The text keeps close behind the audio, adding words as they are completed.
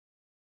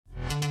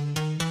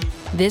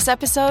This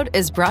episode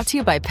is brought to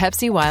you by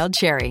Pepsi Wild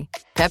Cherry.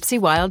 Pepsi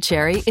Wild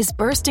Cherry is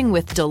bursting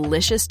with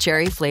delicious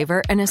cherry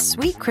flavor and a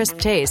sweet, crisp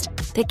taste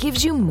that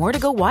gives you more to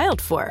go wild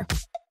for.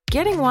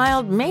 Getting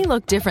wild may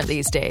look different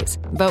these days,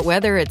 but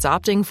whether it's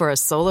opting for a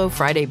solo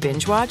Friday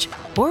binge watch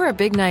or a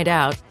big night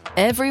out,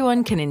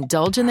 everyone can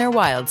indulge in their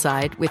wild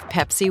side with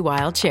Pepsi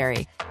Wild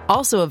Cherry.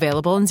 Also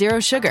available in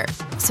Zero Sugar.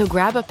 So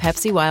grab a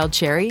Pepsi Wild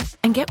Cherry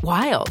and get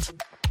wild.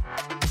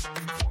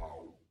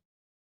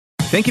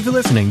 Thank you for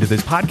listening to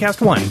this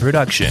Podcast One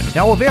production.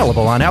 Now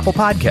available on Apple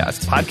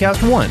Podcasts,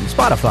 Podcast One,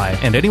 Spotify,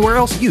 and anywhere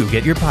else you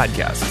get your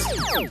podcasts.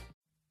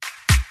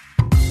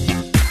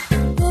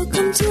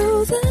 Welcome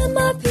to the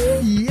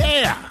MIP.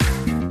 Yeah!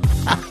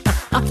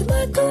 The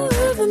Michael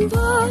Irvin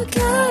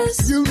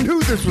Podcast. You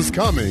knew this was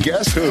coming.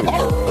 Guess who?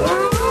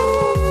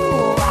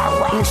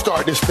 We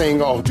start this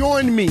thing off.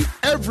 Join me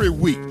every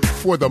week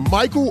for the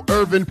Michael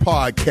Irvin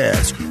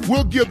Podcast.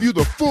 We'll give you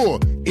the full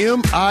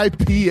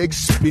MIP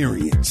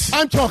experience.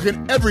 I'm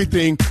talking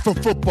everything from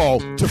football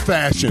to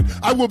fashion.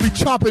 I will be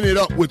chopping it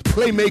up with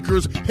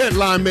playmakers,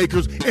 headline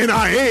makers, and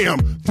I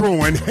am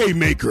throwing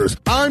haymakers.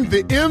 I'm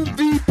the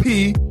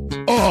MVP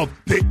of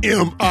the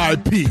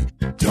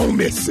MIP. Don't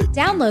miss it.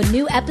 Download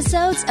new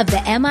episodes of the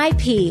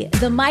MIP,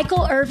 the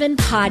Michael Irvin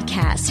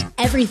Podcast,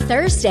 every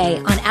Thursday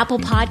on Apple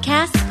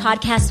Podcasts,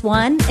 Podcast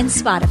One, and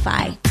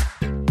Spotify.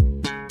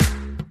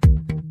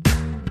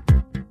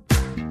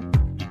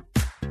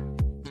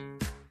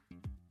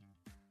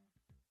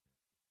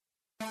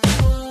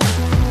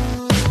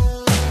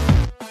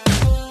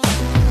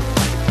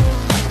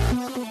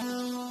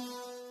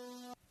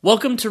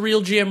 Welcome to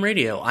Real GM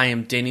Radio. I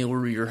am Danny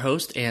LaRue, your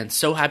host, and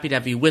so happy to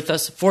have you with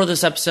us for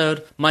this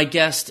episode. My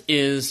guest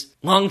is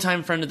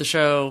longtime friend of the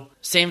show,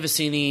 Sam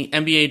Vecenie,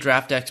 NBA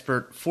draft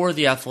expert for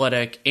The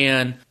Athletic,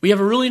 and we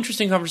have a really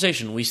interesting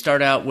conversation. We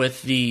start out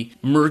with the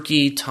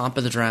murky top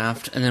of the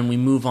draft, and then we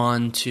move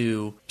on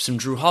to some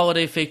Jrue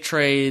Holiday fake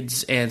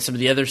trades and some of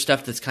the other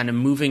stuff that's kind of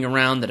moving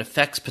around that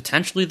affects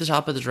potentially the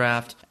top of the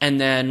draft. And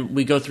then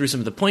we go through some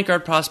of the point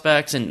guard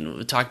prospects and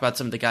we talk about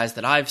some of the guys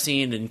that I've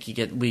seen,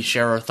 and we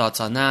share our thoughts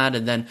on that.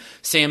 And then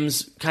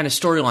Sam's kind of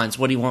storylines,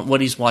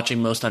 what he's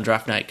watching most on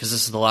draft night, because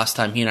this is the last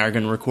time he and I are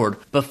going to record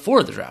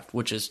before the draft,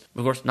 which is,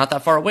 of course, not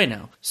that far away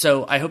now.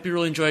 So I hope you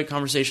really enjoyed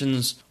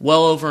conversations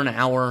well over an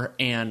hour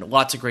and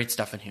lots of great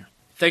stuff in here.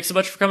 Thanks so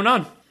much for coming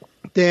on.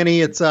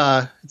 Danny, it's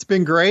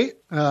been great.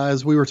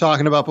 As we were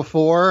talking about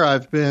before,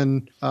 I've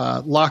been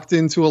locked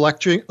into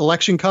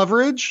election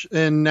coverage,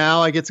 and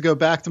now I get to go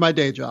back to my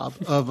day job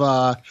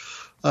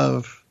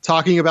of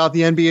talking about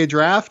the NBA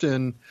draft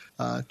and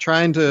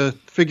trying to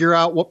figure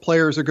out what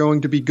players are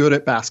going to be good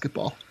at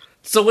basketball.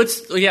 So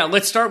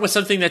let's start with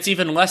something that's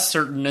even less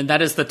certain, and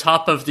that is the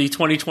top of the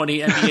 2020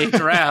 NBA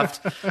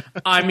draft.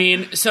 I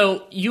mean,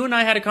 so you and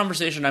I had a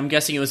conversation, I'm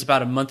guessing it was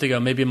about a month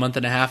ago, maybe a month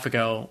and a half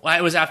ago.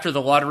 It was after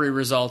the lottery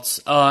results,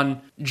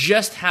 on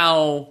just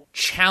how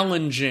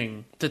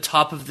challenging the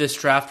top of this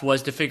draft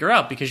was to figure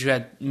out, because you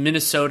had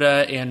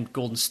Minnesota and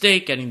Golden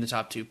State getting the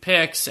top two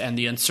picks, and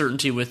the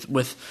uncertainty with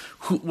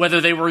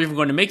whether they were even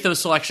going to make those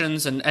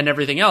selections and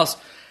everything else.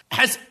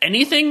 Has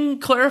anything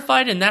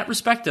clarified in that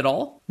respect at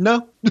all?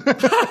 No.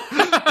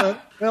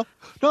 Well,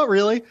 not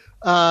really.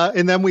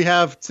 And then we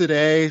have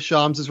today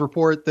Shams'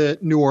 report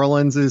that New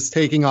Orleans is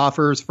taking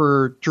offers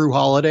for Jrue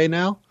Holiday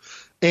now.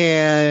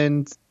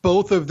 And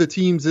both of the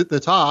teams at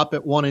the top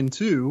at 1 and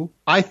 2,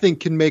 I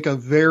think, can make a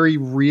very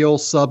real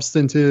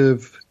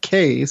substantive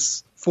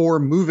case for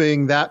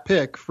moving that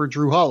pick for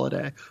Jrue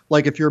Holiday.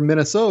 Like, if you're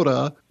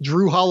Minnesota,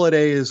 Jrue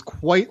Holiday is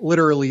quite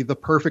literally the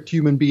perfect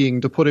human being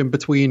to put in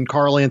between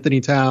Karl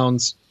Anthony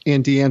Towns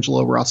and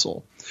D'Angelo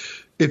Russell.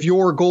 If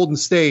you're Golden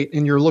State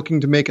and you're looking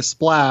to make a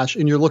splash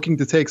and you're looking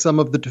to take some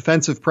of the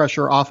defensive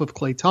pressure off of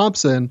Klay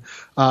Thompson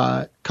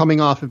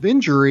coming off of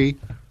injury,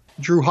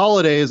 Jrue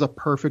Holiday is a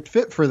perfect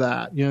fit for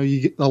that. You know,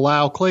 you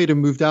allow Klay to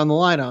move down the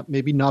lineup,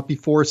 maybe not be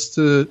forced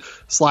to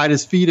slide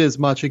his feet as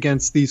much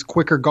against these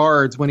quicker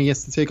guards when he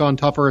has to take on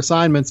tougher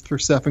assignments for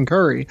Stephen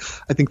Curry.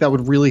 I think that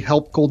would really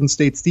help Golden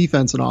State's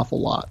defense an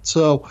awful lot.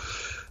 So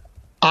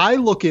I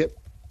look at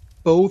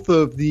both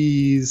of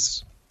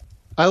these.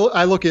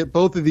 I look at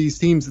both of these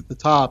teams at the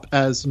top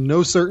as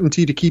no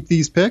certainty to keep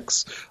these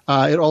picks.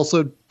 It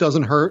also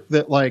doesn't hurt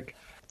that, like,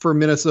 for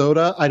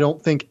Minnesota, I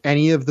don't think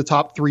any of the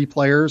top 3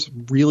 players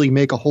really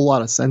make a whole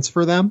lot of sense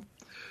for them.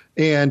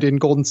 And in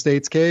Golden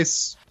State's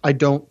case, I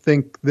don't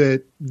think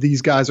that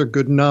these guys are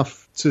good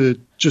enough to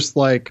just,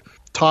 like,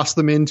 toss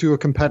them into a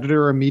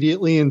competitor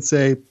immediately and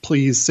say,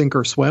 please sink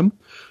or swim.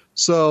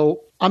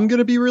 So I'm going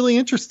to be really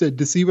interested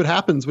to see what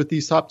happens with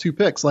these top 2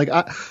 picks. Like,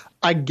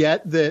 I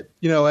get that,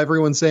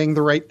 everyone's saying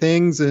the right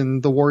things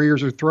and the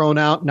Warriors are throwing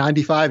out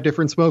 95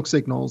 different smoke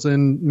signals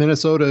and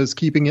Minnesota is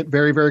keeping it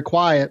very, very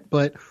quiet.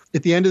 But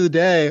at the end of the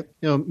day,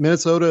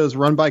 Minnesota is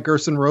run by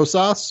Gerson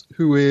Rosas,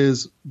 who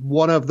is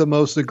one of the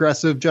most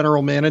aggressive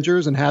general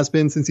managers and has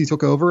been since he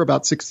took over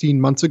about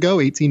 18 months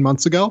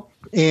ago.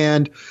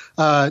 And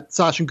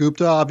Sachin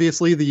Gupta,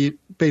 obviously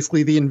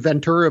basically the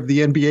inventor of the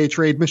NBA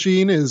trade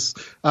machine, is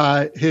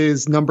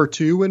his number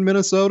 2 in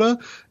Minnesota.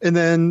 And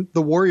then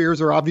the Warriors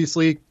are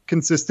obviously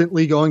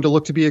consistently going to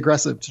look to be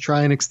aggressive to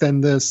try and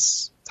extend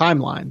this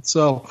timeline.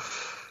 So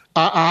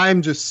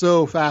I'm just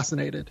so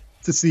fascinated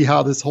to see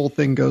how this whole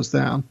thing goes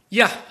down.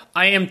 Yeah,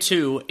 I am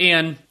too.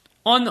 And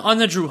on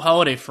the Jrue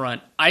Holiday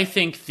front, I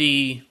think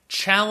the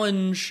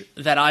challenge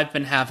that I've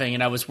been having,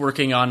 and I was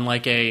working on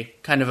like a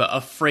kind of a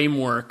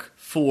framework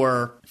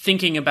for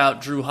thinking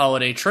about Jrue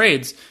Holiday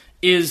trades,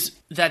 is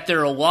that there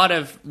are a lot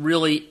of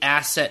really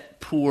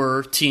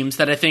asset-poor teams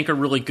that I think are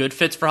really good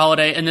fits for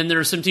Holiday, and then there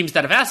are some teams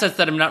that have assets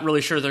that I'm not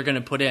really sure they're going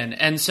to put in.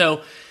 And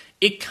so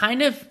it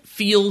kind of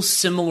feels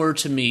similar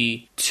to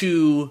me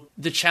to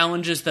the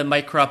challenges that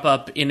might crop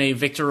up in a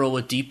Victor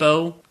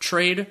Oladipo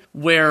trade,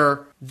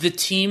 where the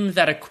team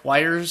that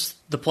acquires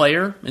the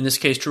player, in this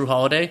case Jrue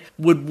Holiday,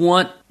 would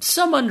want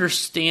some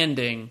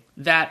understanding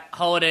that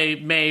Holiday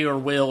may or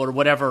will or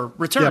whatever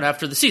return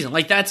after the season.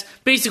 Like that's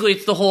basically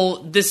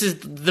this is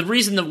the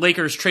reason the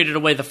Lakers traded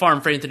away the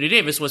farm for Anthony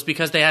Davis was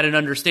because they had an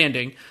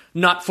understanding,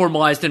 not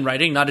formalized in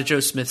writing, not a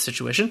Joe Smith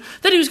situation,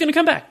 that he was going to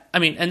come back. I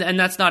mean, and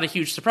that's not a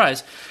huge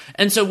surprise.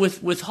 And so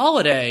with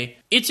Holiday,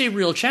 it's a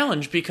real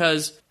challenge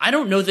because I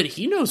don't know that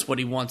he knows what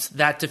he wants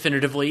that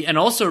definitively. And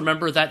also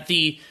remember that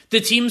the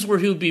teams where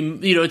he'll be,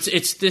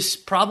 it's this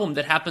problem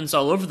that happens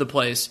all over the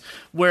place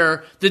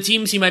where the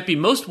teams he might be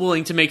most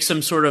willing to make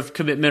some sort of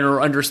commitment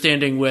or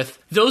understanding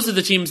with, those are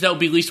the teams that will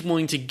be least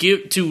willing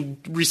to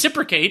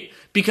reciprocate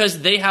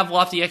because they have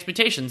lofty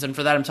expectations. And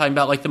for that, I'm talking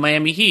about like the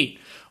Miami Heat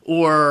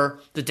or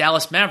the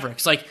Dallas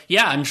Mavericks. Like,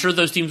 yeah, I'm sure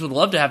those teams would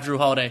love to have Jrue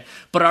Holiday,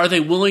 but are they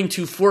willing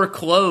to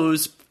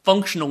foreclose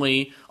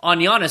functionally on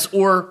Giannis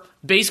or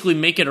basically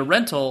make it a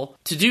rental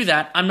to do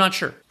that? I'm not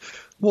sure.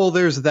 Well,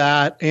 there's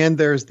that, and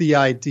there's the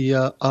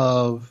idea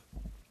of,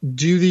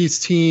 do these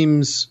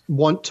teams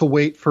want to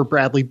wait for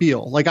Bradley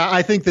Beal? Like,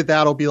 I think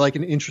that'll be like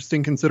an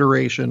interesting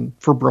consideration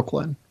for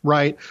Brooklyn,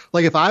 right?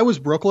 Like, if I was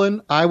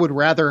Brooklyn, I would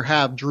rather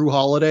have Jrue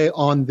Holiday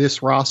on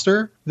this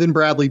roster than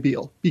Bradley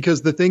Beal,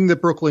 because the thing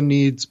that Brooklyn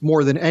needs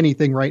more than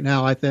anything right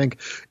now, I think,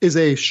 is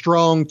a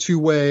strong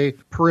two-way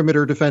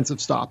perimeter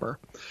defensive stopper.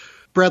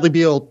 Bradley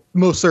Beal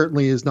most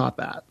certainly is not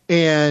that,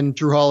 and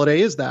Jrue Holiday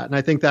is that, and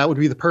I think that would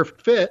be the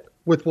perfect fit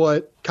with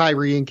what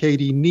Kyrie and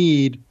KD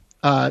need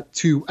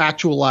to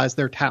actualize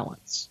their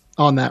talents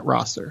on that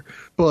roster.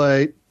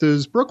 But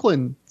does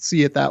Brooklyn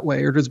see it that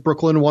way, or does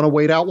Brooklyn want to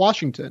wait out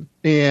Washington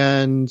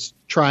and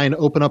try and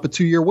open up a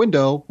 2-year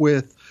window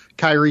with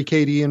Kyrie,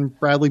 KD, and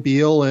Bradley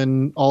Beal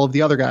and all of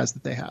the other guys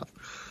that they have?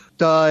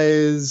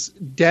 Does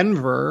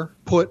Denver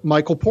put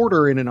Michael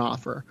Porter in an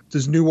offer?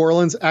 Does New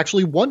Orleans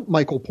actually want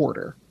Michael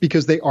Porter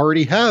because they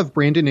already have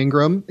Brandon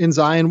Ingram and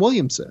Zion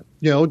Williamson?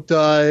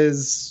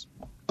 Does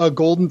a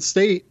Golden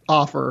State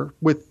offer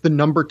with the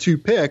number 2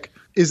 pick,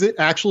 is it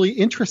actually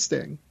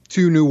interesting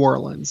to New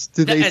Orleans?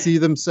 Do they see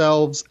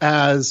themselves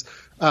as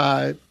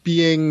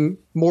being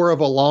more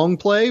of a long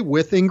play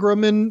with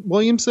Ingram and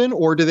Williamson,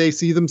 or do they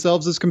see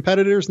themselves as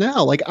competitors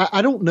now? Like,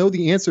 I don't know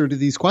the answer to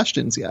these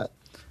questions yet.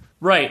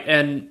 Right,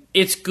 and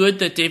it's good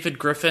that David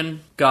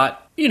Griffin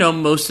got,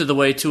 most of the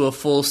way to a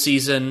full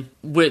season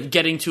with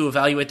getting to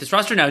evaluate this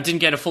roster. Now, it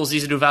didn't get a full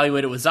season to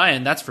evaluate it with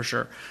Zion, that's for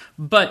sure.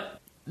 But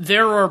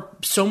there are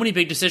so many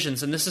big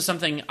decisions, and this is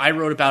something I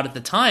wrote about at the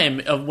time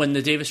of when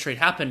the Davis trade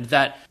happened,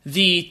 that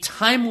the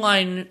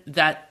timeline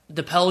that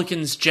the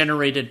Pelicans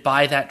generated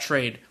by that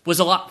trade was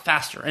a lot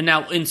faster. And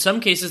now, in some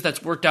cases,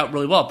 that's worked out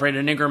really well.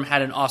 Brandon Ingram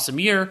had an awesome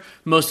year,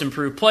 most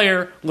improved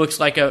player,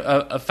 looks like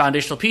a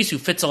foundational piece who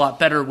fits a lot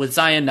better with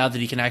Zion now that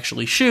he can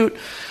actually shoot.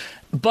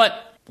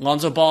 But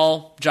Lonzo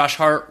Ball, Josh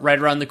Hart, right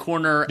around the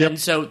corner. Yep. And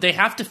so they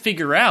have to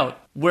figure out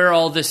where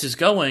all this is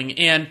going.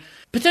 And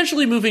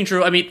potentially moving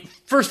Jrue, I mean,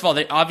 first of all,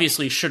 they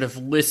obviously should have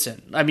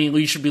listened. I mean,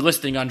 we should be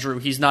listening on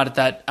Jrue. He's not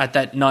at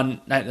that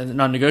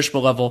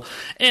non-negotiable level.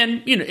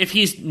 And, if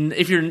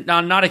you're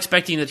not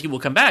expecting that he will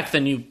come back,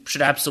 then you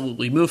should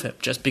absolutely move him,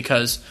 just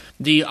because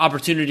the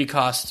opportunity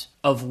cost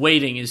of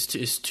waiting is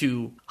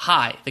too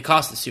high. The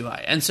cost is too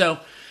high. And so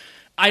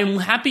I'm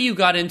happy you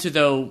got into,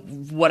 though,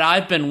 what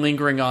I've been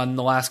lingering on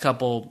the last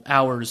couple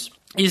hours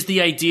is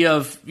the idea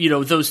of,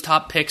 those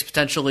top picks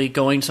potentially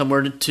going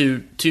somewhere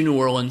to New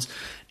Orleans.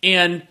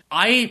 And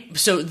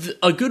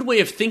a good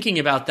way of thinking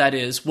about that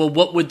is, well,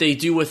 what would they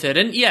do with it?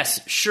 And yes,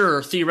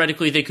 sure,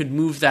 theoretically they could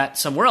move that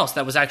somewhere else.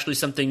 That was actually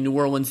something New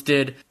Orleans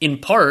did in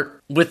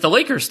part with the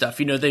Lakers stuff.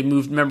 They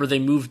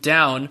moved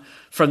down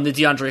from the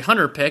DeAndre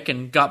Hunter pick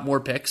and got more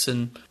picks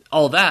and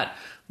all that.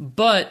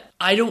 But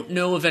I don't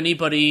know of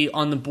anybody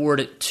on the board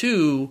at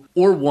 2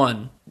 or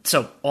 1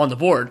 so on the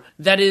board,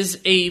 that is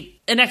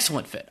an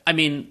excellent fit. I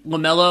mean,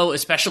 LaMelo,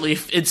 especially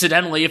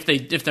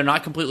if they're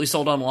not completely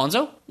sold on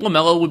Lonzo,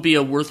 LaMelo would be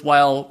a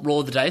worthwhile roll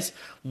of the dice.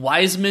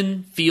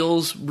 Wiseman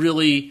feels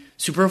really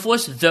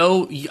superfluous,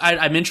 though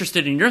I'm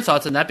interested in your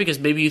thoughts on that, because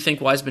maybe you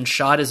think Wiseman's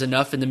shot is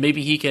enough, and then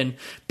maybe he can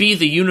be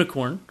the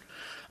unicorn.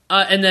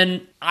 And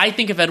then I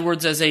think of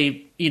Edwards as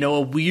a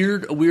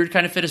weird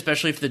kind of fit,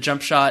 especially if the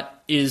jump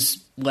shot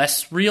is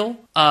less real.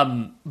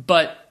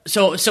 But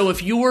so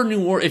if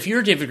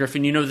you're David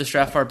Griffin, you know this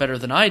draft far better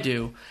than I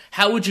do.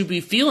 How would you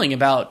be feeling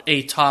about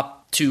a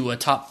top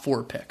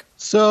 4 pick?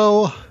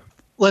 So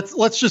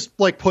let's just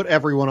put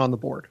everyone on the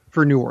board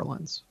for New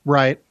Orleans,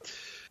 right?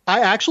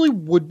 I actually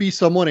would be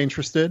somewhat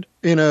interested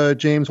in a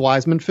James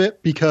Wiseman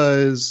fit,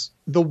 because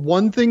the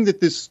one thing that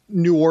this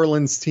New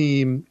Orleans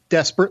team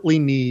desperately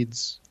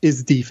needs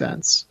is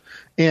defense.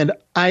 And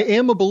I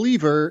am a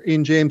believer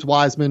in James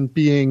Wiseman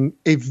being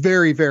a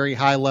very, very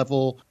high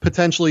level,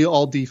 potentially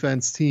all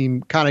defense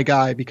team kind of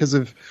guy because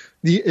of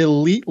the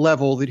elite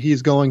level that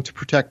he's going to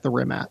protect the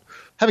rim at.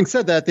 Having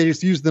said that, they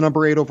just used the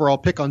number 8 overall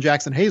pick on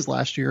Jackson Hayes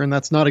last year, and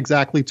that's not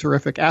exactly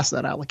terrific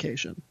asset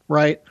allocation,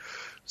 right?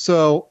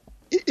 So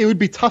it would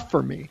be tough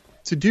for me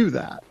to do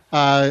that.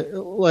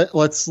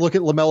 Let's look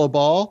at LaMelo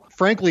Ball.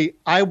 Frankly,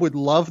 I would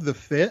love the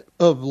fit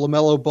of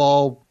LaMelo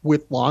Ball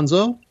with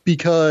Lonzo,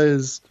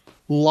 because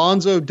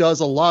Lonzo does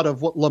a lot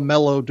of what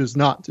LaMelo does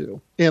not do,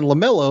 and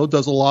LaMelo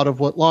does a lot of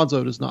what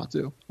Lonzo does not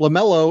do.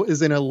 LaMelo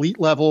is an elite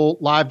level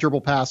live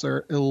dribble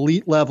passer,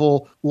 elite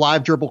level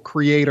live dribble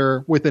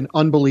creator with an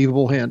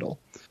unbelievable handle.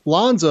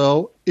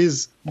 Lonzo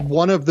is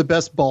one of the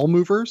best ball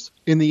movers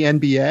in the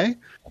NBA,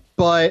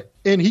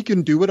 and he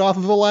can do it off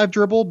of a live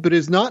dribble, but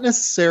is not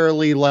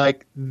necessarily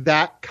like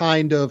that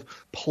kind of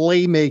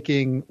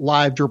playmaking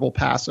live dribble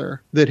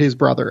passer that his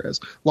brother is.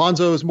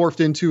 Lonzo is morphed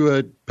into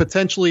a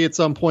potentially at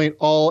some point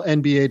all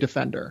NBA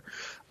defender.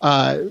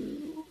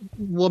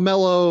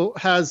 LaMelo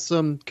has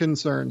some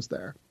concerns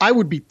there. I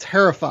would be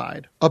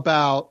terrified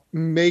about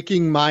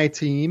making my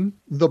team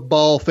the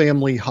Ball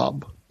family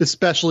hub,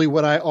 especially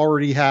when I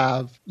already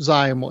have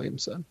Zion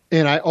Williamson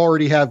and I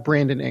already have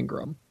Brandon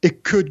Ingram.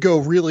 It could go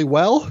really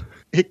well.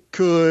 It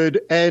could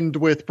end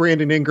with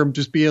Brandon Ingram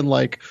just being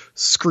like,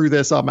 screw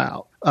this, I'm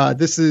out.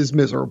 This is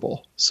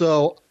miserable.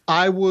 So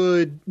I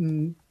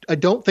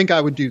don't think I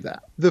would do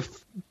that. The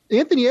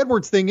Anthony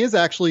Edwards thing is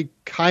actually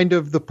kind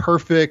of the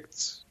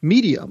perfect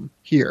medium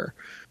here.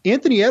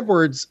 Anthony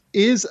Edwards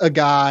is a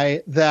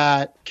guy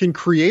that can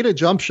create a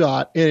jump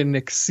shot at an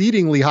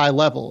exceedingly high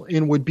level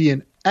and would be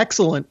an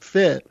excellent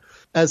fit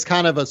as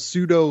kind of a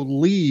pseudo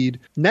lead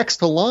next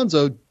to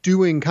Lonzo,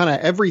 doing kind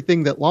of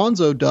everything that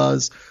Lonzo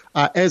does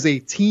as a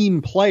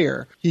team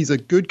player. He's a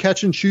good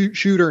catch and shoot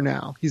shooter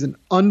now. He's an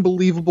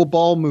unbelievable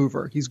ball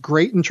mover. He's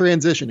great in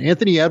transition.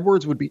 Anthony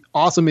Edwards would be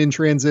awesome in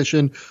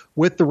transition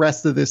with the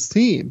rest of this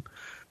team.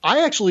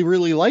 I actually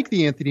really like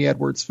the Anthony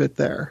Edwards fit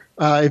there.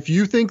 If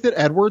you think that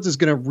Edwards is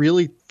going to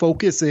really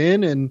focus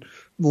in and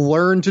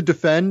learn to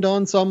defend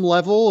on some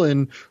level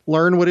and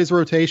learn what his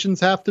rotations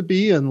have to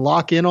be and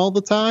lock in all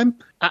the time,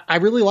 I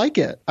really like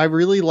it. I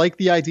really like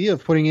the idea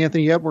of putting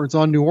Anthony Edwards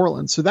on New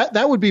Orleans. So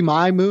that would be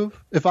my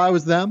move if I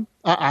was them.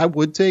 I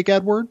would take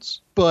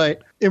Edwards,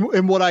 but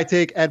in what I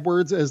take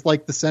Edwards as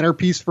like the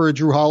centerpiece for a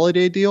Jrue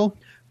Holiday deal,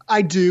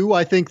 I do.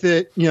 I think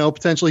that,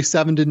 potentially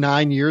 7 to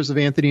 9 years of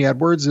Anthony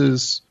Edwards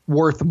is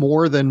worth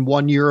more than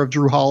 1 year of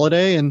Jrue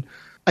Holiday. And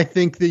I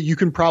think that you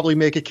can probably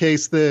make a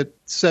case that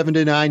 7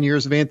 to 9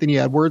 years of Anthony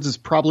Edwards is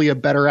probably a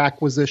better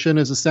acquisition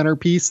as a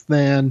centerpiece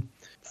than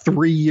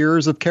 3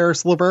 years of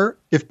Karis LeVert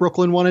if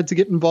Brooklyn wanted to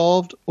get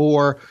involved,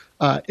 or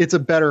it's a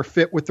better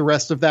fit with the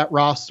rest of that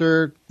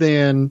roster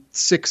than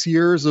 6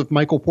 years of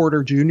Michael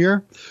Porter Jr.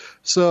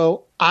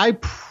 So I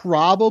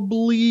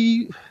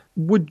probably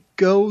would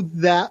go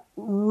that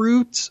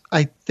route,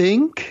 I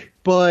think,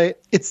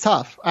 but it's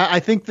tough.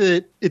 I think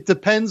that it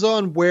depends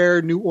on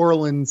where New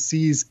Orleans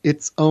sees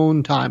its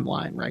own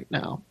timeline right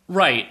now.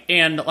 Right.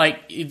 And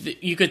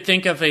you could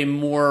think of a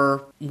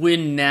more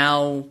win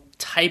now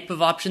type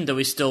of option, though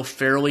he's still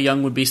fairly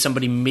young, would be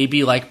somebody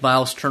maybe like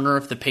Miles Turner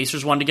if the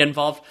Pacers wanted to get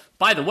involved.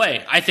 By the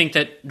way, I think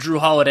that Jrue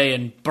Holiday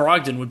and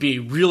Brogdon would be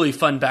a really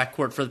fun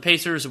backcourt for the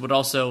Pacers. It would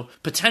also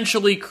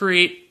potentially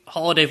create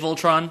Holiday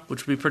Voltron,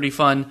 which would be pretty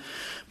fun.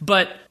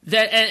 But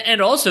that,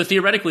 and also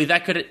theoretically,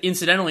 that could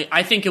incidentally,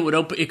 I think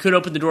it could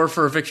open the door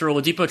for a Victor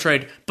Oladipo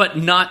trade, but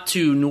not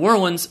to New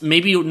Orleans.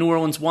 Maybe New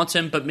Orleans wants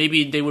him, but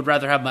maybe they would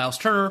rather have Miles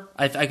Turner.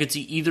 I could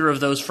see either of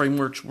those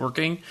frameworks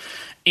working.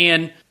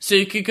 And so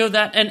you could go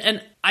that,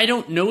 and I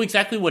don't know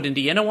exactly what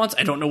Indiana wants.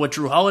 I don't know what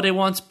Jrue Holiday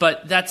wants,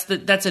 but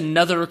that's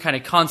another kind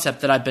of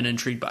concept that I've been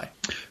intrigued by.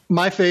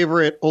 My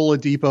favorite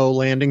Oladipo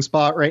landing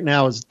spot right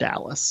now is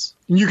Dallas.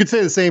 You could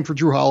say the same for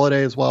Jrue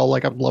Holiday as well.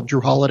 Like, I love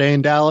Jrue Holiday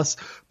in Dallas,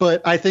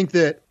 but I think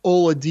that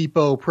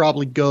Oladipo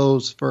probably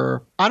goes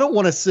for, I don't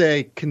want to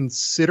say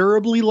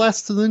considerably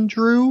less than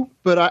Jrue,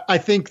 but I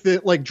think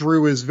that like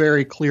Jrue is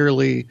very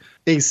clearly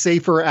a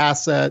safer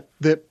asset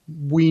that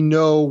we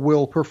know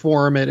will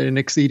perform at an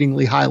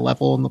exceedingly high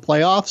level in the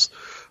playoffs.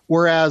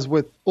 Whereas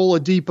with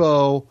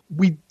Oladipo,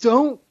 we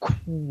don't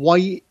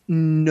quite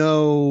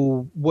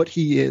know what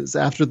he is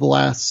after the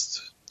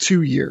last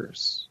 2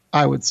 years,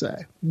 I would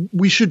say.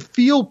 We should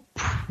feel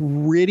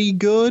pretty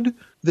good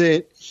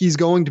that he's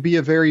going to be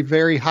a very,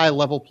 very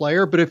high-level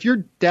player. But if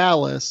you're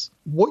Dallas,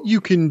 what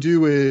you can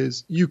do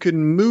is you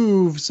can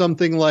move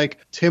something like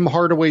Tim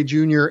Hardaway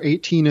Jr.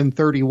 18 and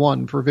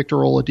 31 for Victor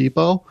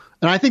Oladipo.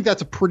 And I think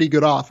that's a pretty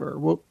good offer.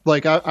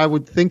 Like, I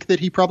would think that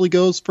he probably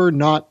goes for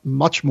not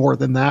much more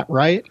than that,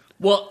 right?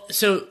 Well,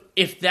 so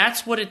if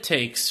that's what it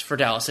takes for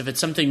Dallas, if it's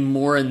something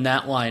more in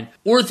that line,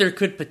 or there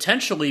could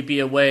potentially be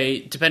a way,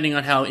 depending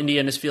on how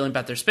Indiana's feeling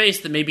about their space,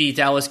 that maybe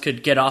Dallas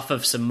could get off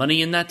of some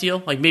money in that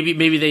deal. Like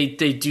maybe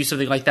they do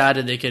something like that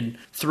and they can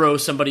throw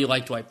somebody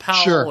like Dwight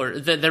Powell, sure. or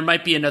there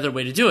might be another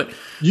way to do it.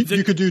 You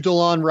could do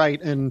DeLon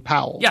Wright and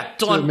Powell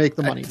to make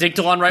the money. I think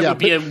DeLon Wright would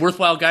be a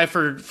worthwhile guy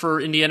for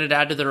Indiana to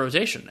add to their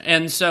rotation.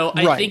 And so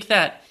I think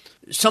that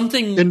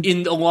something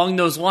along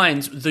those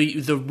lines,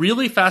 the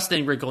really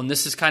fascinating wrinkle, and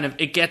this is kind of,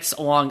 it gets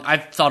along,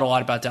 I've thought a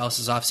lot about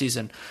Dallas's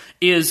offseason,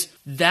 is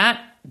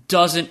that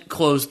doesn't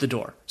close the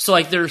door. So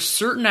like there's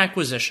certain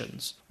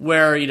acquisitions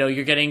where,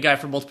 you're getting a guy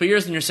for multiple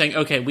years and you're saying,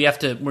 okay,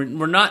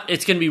 we're not,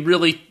 it's going to be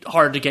really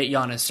hard to get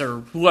Giannis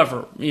or whoever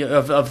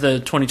of the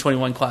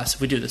 2021 class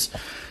if we do this.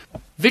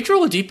 Victor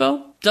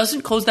Oladipo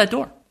doesn't close that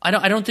door.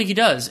 I don't think he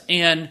does.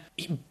 And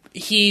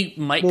he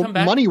might come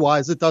back.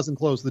 Money-wise, it doesn't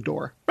close the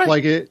door. Right.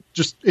 Like, it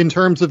just in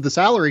terms of the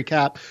salary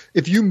cap,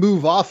 if you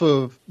move off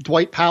of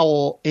Dwight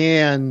Powell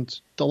and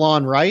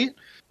DeLon Wright,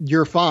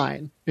 you're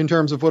fine in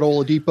terms of what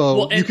Well,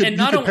 Oladipo.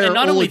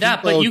 not only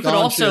that, but you could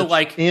also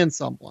and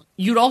someone.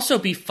 You'd also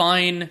be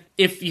fine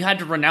if you had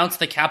to renounce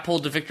the cap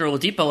hold to Victor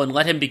Oladipo and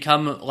let him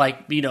become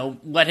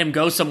let him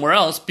go somewhere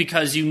else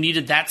because you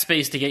needed that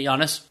space to get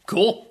Giannis.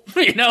 Cool,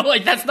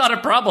 that's not a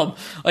problem.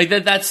 Like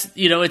that's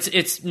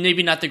it's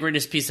maybe not the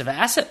greatest piece of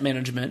asset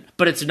management,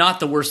 but it's not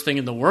the worst thing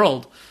in the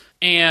world.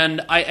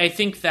 And I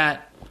think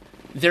that.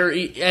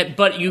 It's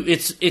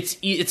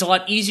a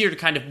lot easier to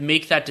kind of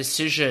make that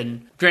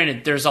decision.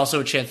 Granted, there's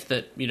also a chance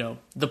that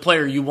the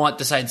player you want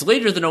decides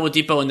later than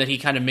Oladipo, and that he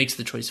kind of makes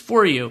the choice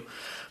for you.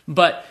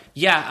 But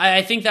yeah,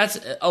 I think that's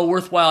a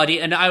worthwhile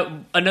idea.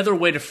 And another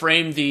way to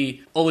frame the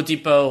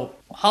Oladipo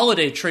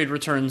Holiday trade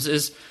returns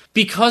is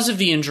because of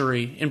the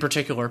injury in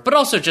particular, but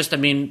also just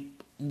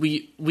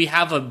we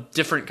have a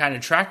different kind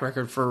of track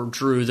record for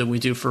Drew than we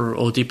do for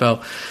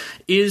Oladipo.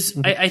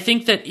 I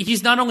think that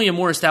he's not only a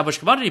more established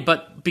commodity,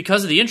 but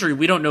because of the injury,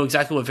 we don't know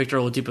exactly what Victor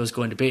Oladipo is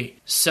going to be.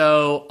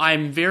 So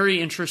I'm very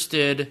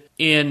interested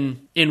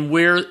in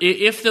where,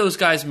 if those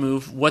guys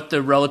move, what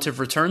the relative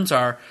returns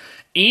are.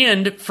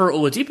 And for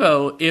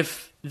Oladipo,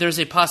 if there's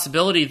a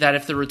possibility that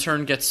if the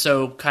return gets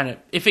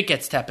if it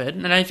gets tepid,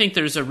 and I think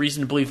there's a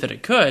reason to believe that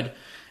it could,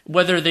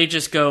 whether they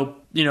just go,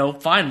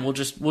 fine, we'll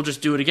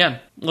just do it again.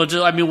 We'll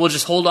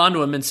just hold on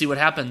to him and see what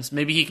happens.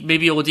 Maybe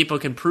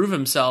Oladipo can prove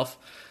himself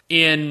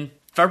in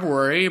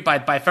February,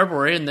 by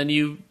February, and then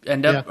you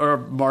end up, or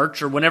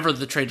March, or whenever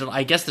the trade.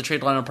 I guess the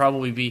trade line will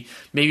probably be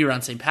maybe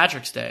around St.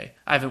 Patrick's Day.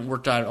 I haven't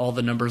worked out all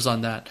the numbers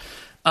on that.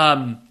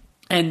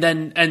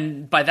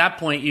 And by that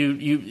point,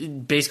 you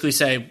basically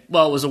say,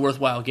 well, it was a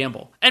worthwhile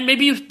gamble, and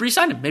maybe you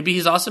re-sign him. Maybe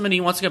he's awesome and he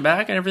wants to come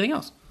back and everything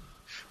else.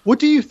 What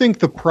do you think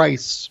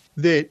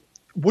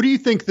what do you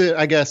think that,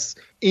 I guess,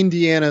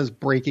 Indiana's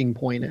breaking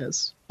point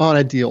is on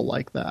a deal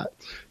like that?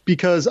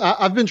 Because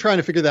I've been trying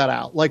to figure that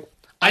out. Like,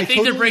 I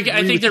think their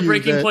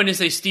breaking point is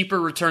a steeper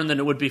return than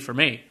it would be for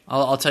me.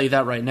 I'll tell you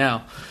that right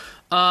now.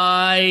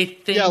 I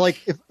think. Yeah,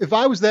 like if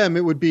I was them,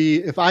 it would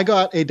be if I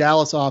got a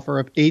Dallas offer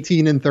of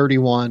 18 and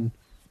 31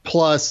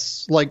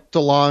 plus like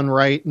DeLon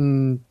Wright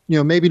and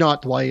maybe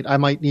not Dwight. I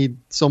might need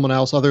someone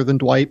else other than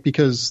Dwight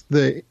because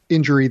the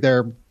injury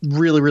there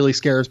really, really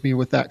scares me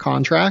with that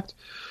contract.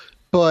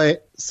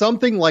 But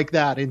something like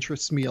that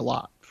interests me a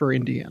lot for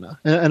Indiana,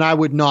 and I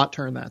would not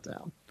turn that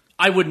down.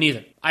 I wouldn't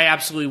either. I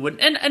absolutely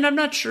wouldn't. And I'm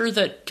not sure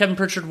that Kevin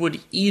Pritchard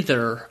would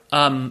either.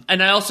 And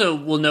I also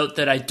will note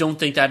that I don't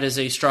think that is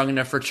a strong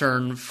enough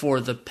return for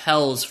the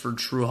Pels for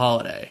Drew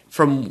Holiday.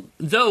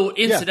 Though,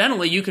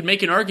 incidentally, you could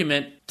make an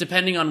argument,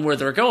 depending on where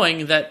they're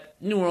going, that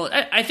New Orleans,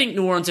 I think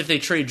New Orleans, if they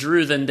trade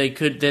Drew, then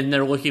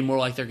they're looking more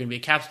like they're going to be a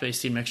cap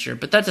space team next year.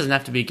 But that doesn't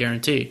have to be a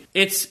guarantee.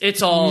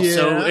 It's all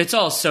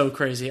so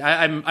crazy.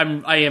 I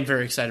am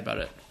very excited about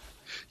it.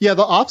 Yeah,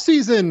 the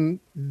offseason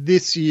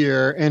this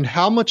year and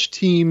how much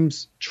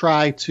teams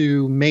try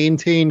to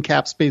maintain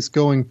cap space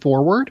going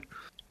forward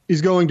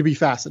is going to be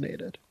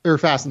fascinating.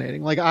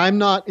 Like, I'm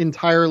not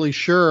entirely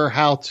sure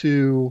how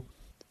to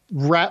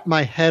wrap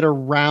my head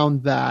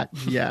around that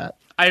yet.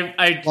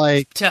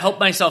 To help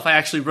myself, I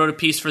actually wrote a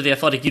piece for The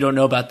Athletic. You don't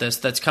know about this.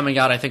 That's coming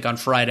out, I think, on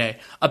Friday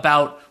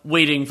about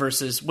waiting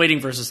versus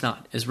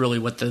not is really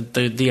what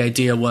the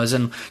idea was,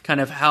 and kind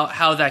of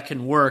how that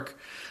can work.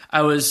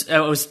 I was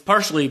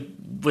partially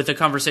with a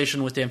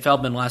conversation with Dan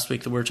Feldman last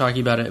week that we were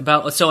talking about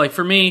it. So like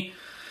for me,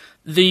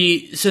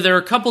 there are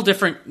a couple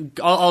different.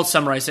 I'll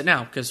summarize it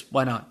now because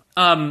why not?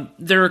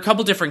 there are a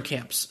couple different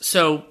camps.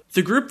 So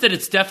the group that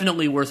it's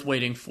definitely worth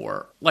waiting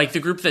for, like the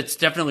group that's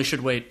definitely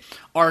should wait,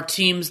 are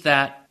teams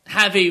that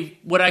have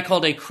what I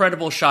called a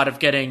credible shot of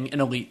getting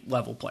an elite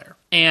level player.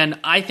 And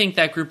I think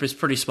that group is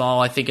pretty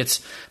small. I think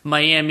it's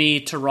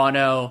Miami,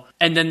 Toronto,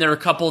 and then there are a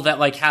couple that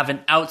like have an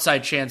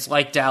outside chance,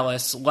 like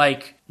Dallas,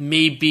 like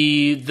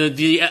maybe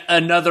the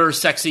another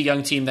sexy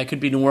young team that could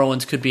be New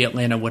Orleans, could be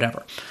Atlanta,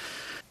 whatever.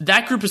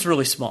 That group is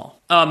really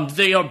small.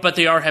 They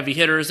are heavy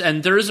hitters,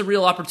 and there is a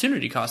real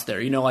opportunity cost there.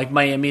 You know, like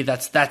Miami,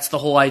 that's the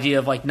whole idea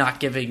of like not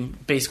giving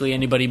basically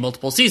anybody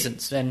multiple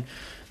seasons, and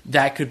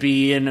that could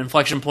be an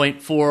inflection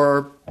point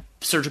for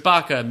Serge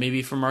Ibaka,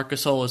 maybe for Marc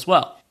Gasol as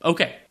well.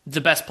 Okay, the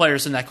best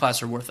players in that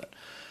class are worth it.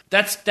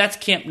 That's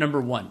camp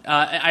number one.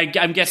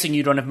 I'm guessing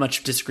you don't have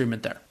much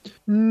disagreement there.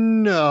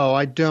 No,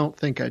 I don't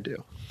think I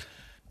do.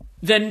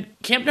 Then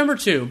camp number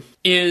two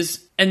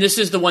is, and this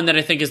is the one that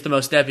I think is the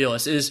most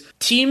nebulous, is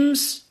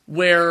teams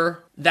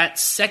where that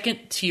second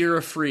tier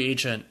of free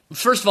agent,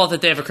 first of all,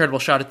 that they have a credible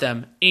shot at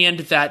them, and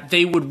that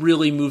they would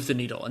really move the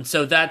needle. And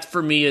so that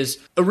for me is,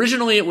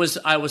 originally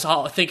I was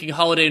thinking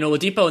Holiday and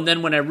Oladipo, and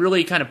then when I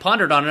really kind of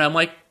pondered on it, I'm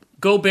like,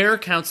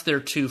 Gobert counts there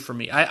too for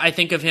me. I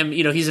think of him,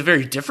 you know, he's a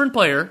very different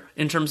player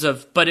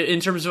but in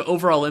terms of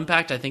overall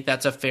impact, I think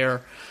that's a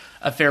fair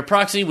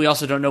proxy. We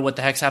also don't know what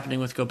the heck's happening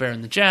with Gobert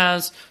and the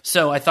Jazz,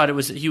 so I thought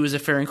he was a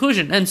fair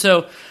inclusion. And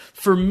so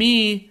for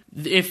me,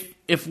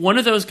 if one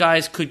of those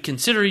guys could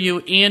consider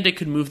you and it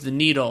could move the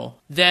needle,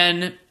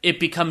 then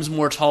it becomes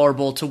more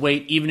tolerable to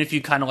wait, even if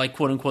you kind of like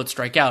quote unquote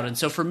strike out. And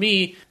so for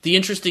me, the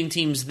interesting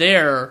teams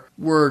there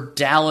were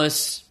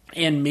Dallas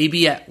and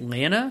maybe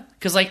Atlanta,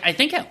 because like I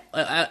think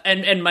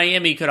and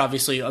Miami could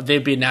obviously,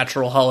 they'd be a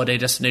natural holiday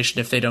destination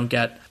if they don't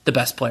get the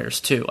best players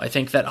too. I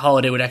think that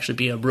Holiday would actually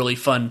be a really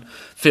fun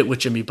fit with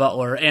Jimmy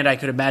Butler, and I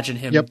could imagine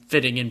him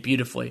fitting in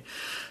beautifully.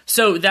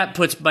 So that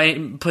puts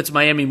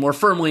Miami more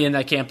firmly in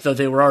that camp, though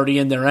they were already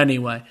in there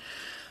anyway.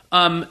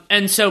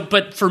 And so,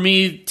 but for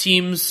me,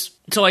 teams,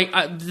 so like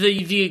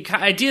the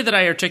idea that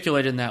I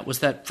articulated in that was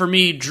that for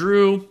me,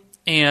 Drew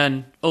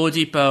and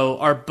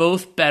Oladipo are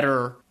both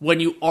better when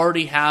you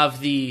already have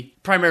the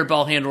primary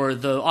ball handler,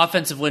 the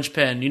offensive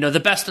linchpin, you know, the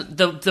best,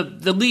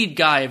 the lead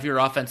guy of your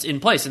offense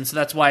in place. And so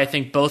that's why I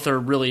think both are a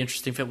really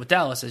interesting fit with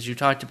Dallas, as you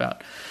talked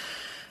about.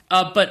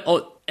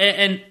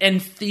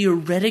 And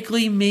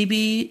theoretically,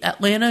 maybe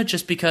Atlanta,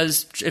 just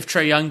because if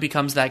Trae Young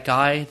becomes that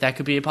guy, that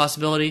could be a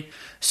possibility.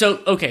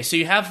 So, okay, so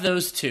you have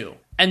those two.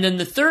 And then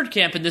the third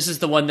camp, and this is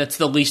the one that's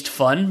the least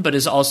fun, but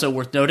is also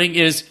worth noting,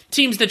 is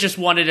teams that just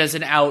want it as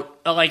an out,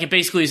 like it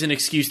basically is an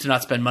excuse to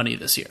not spend money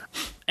this year.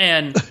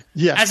 And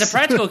as a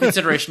practical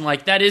consideration,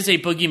 like that is a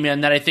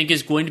boogeyman that I think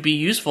is going to be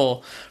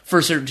useful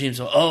for certain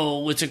teams.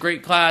 Oh, it's a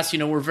great class. You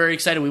know, we're very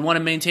excited. We want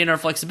to maintain our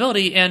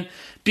flexibility. And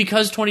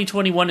because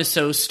 2021 is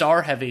so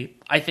star heavy,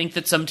 I think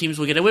that some teams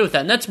will get away with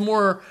that. And that's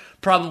more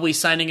probably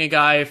signing a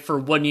guy for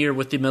 1 year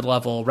with the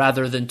mid-level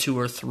rather than 2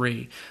 or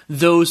 3.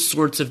 Those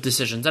sorts of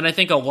decisions. And I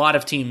think a lot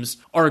of teams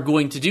are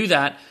going to do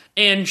that.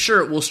 And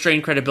sure, it will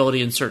strain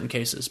credibility in certain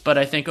cases, but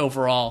I think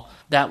overall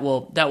that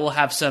will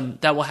have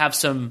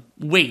some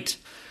weight.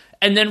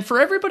 And then for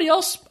everybody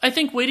else, I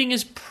think waiting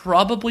is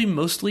probably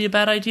mostly a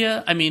bad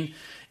idea. I mean,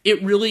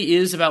 it really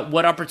is about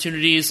what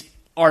opportunities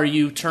are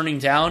you turning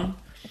down.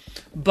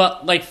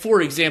 But like,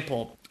 for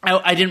example,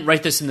 I didn't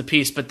write this in the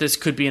piece, but this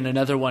could be in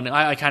another one.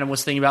 I kind of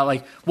was thinking about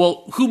like,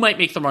 well, who might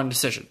make the wrong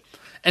decision?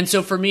 And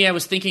so for me, I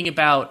was thinking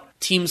about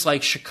teams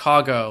like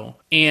Chicago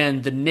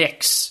and the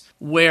Knicks,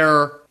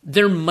 where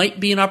there might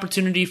be an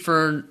opportunity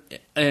for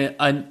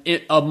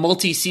a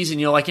multi-season,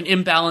 you know, like an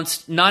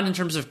imbalanced, not in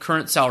terms of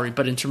current salary,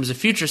 but in terms of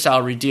future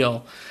salary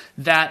deal,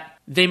 that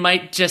they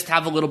might just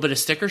have a little bit of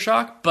sticker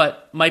shock,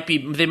 but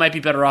they might be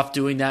better off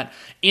doing that.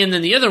 And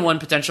then the other one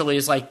potentially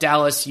is like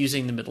Dallas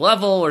using the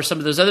mid-level, or some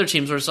of those other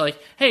teams where it's like,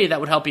 hey,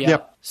 that would help you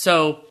out.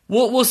 So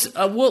we'll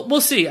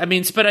see. I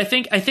mean, but I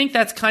think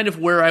that's kind of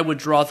where I would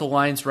draw the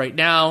lines right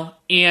now.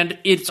 And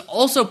it's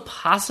also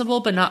possible,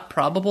 but not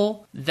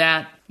probable,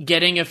 that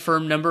getting a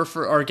firm number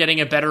or getting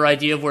a better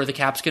idea of where the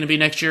cap's going to be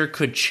next year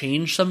could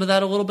change some of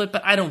that a little bit,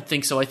 but I don't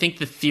think so. I think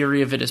the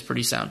theory of it is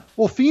pretty sound.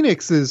 Well,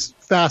 Phoenix is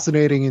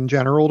fascinating in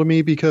general to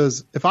me,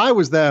 because if I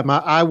was them,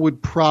 I would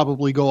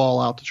probably go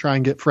all out to try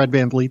and get Fred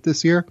VanVleet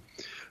this year,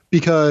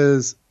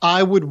 because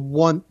I would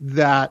want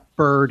that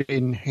bird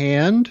in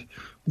hand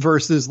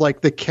versus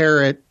like the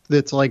carrot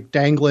that's like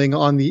dangling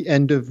on the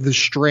end of the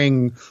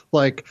string,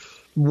 like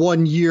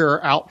 1 year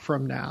out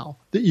from now,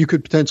 that you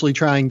could potentially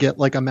try and get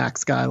like a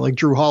max guy like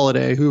Drew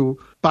Holiday, who,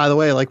 by the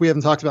way, like we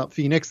haven't talked about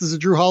Phoenix as a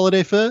Drew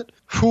Holiday fit.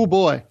 Oh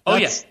boy.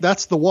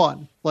 That's the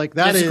one. Like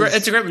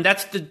it's a great one.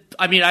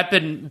 I've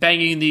been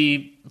banging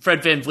the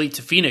Fred VanVleet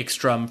to Phoenix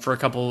drum for a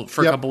couple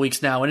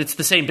weeks now, and it's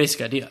the same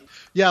basic idea.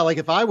 Yeah. Like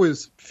if I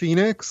was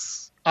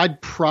Phoenix, I'd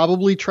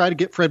probably try to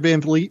get Fred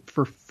VanVleet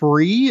for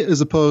free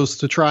as opposed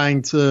to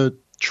trying to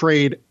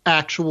trade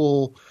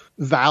actual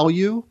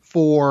value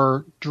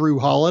for Drew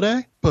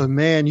Holiday. But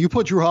man, you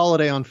put Drew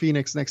Holiday on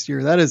Phoenix next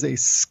year, that is a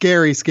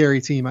scary,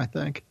 scary team, I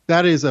think.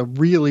 That is a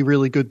really,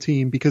 really good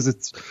team because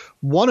it's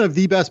one of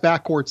the best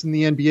backcourts in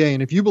the NBA.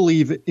 And if you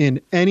believe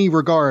in any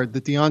regard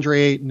that DeAndre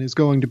Ayton is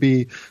going to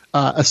be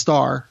a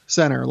star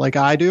center like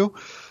I do,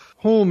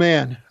 oh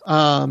man.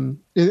 And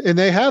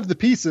they have the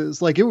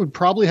pieces. Like, it would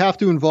probably have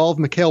to involve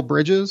Mikal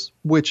Bridges,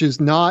 which is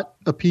not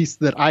a piece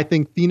that I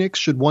think Phoenix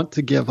should want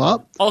to give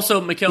up. Also,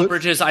 Mikal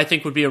Bridges, I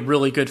think, would be a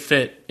really good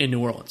fit in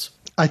New Orleans.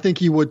 I think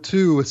he would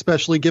too,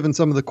 especially given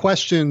some of the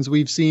questions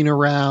we've seen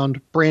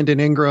around Brandon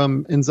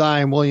Ingram and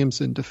Zion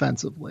Williamson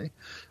defensively.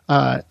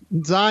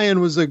 Zion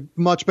was a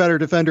much better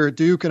defender at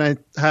Duke, and I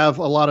have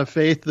a lot of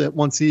faith that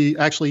once he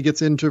actually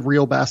gets into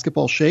real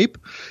basketball shape,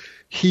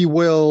 he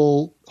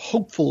will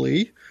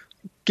hopefully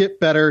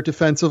get better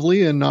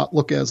defensively and not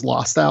look as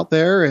lost out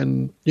there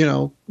and, you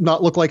know,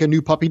 not look like a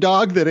new puppy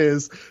dog that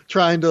is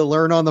trying to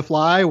learn on the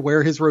fly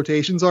where his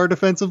rotations are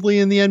defensively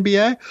in the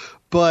NBA.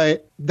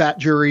 But that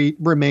jury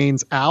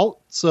remains out.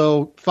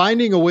 So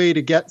finding a way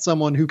to get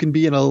someone who can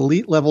be an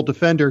elite level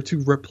defender to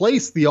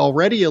replace the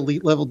already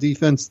elite level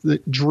defense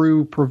that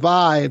Drew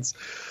provides,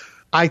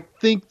 I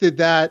think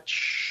that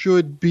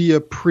should be a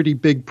pretty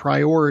big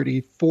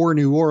priority for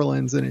New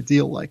Orleans in a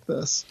deal like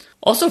this.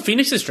 Also,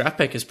 Phoenix's draft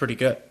pick is pretty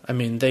good. I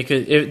mean, they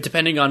could,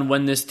 depending on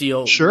when this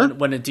deal,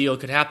 when a deal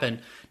could happen.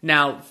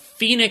 Now,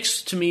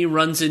 Phoenix to me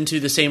runs into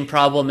the same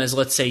problem as,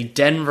 let's say,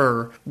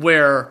 Denver,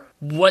 where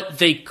what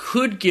they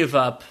could give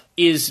up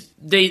is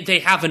they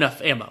have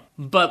enough ammo.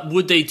 But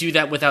would they do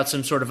that without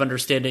some sort of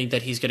understanding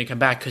that he's going to come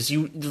back? Because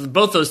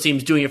both those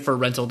teams doing it for a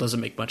rental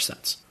doesn't make much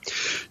sense.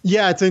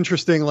 Yeah, it's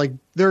interesting. Like,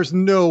 there's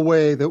no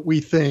way that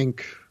we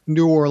think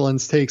New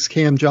Orleans takes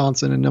Cam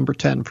Johnson and number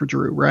 10 for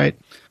Drew, right?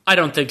 I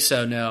don't think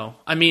so, no.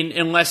 I mean,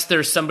 unless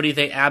there's somebody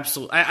they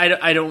absolutely...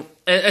 I don't...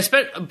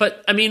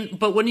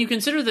 But when you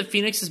consider that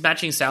Phoenix's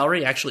matching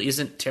salary actually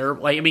isn't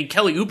terrible... I mean,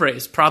 Kelly Oubre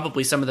is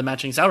probably some of the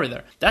matching salary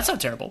there. That's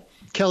not terrible.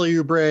 Kelly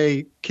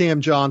Oubre,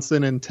 Cam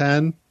Johnson, and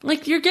 10.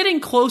 Like, you're getting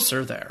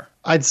closer there.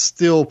 I'd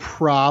still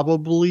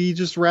probably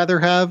just rather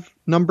have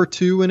number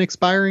 2 in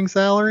expiring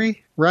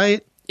salary,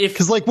 right?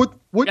 Because, like, what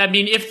I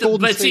mean,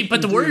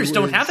 but the Warriors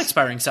don't have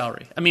expiring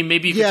salary. I mean,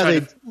 maybe you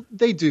could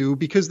they do,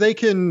 because they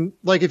can,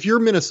 like, if you're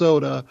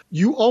Minnesota,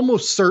 you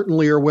almost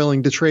certainly are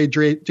willing to trade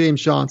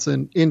James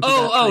Johnson into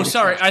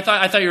sorry. I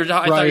thought you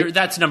were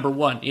that's number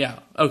 1. Yeah.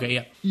 Okay,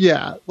 yeah.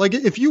 Yeah, like,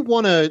 if you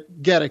want to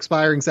get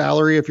expiring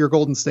salary, if you're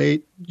Golden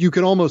State, you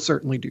can almost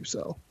certainly do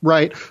so,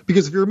 right?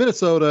 Because if you're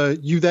Minnesota,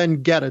 you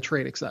then get a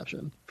trade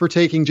exception for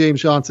taking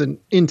James Johnson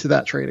into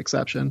that trade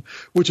exception,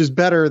 which is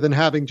better than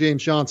having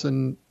James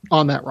Johnson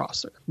on that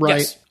roster, right?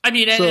 Yes. I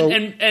mean,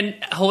 and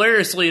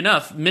hilariously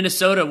enough,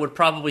 Minnesota would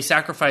probably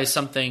sacrifice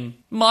something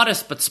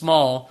modest but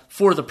small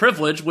for the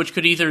privilege, which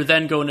could either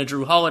then go in a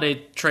Drew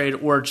Holiday trade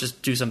or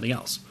just do something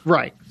else.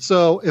 Right.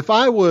 So if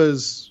I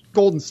was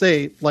Golden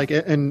State, like,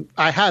 and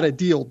I had a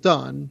deal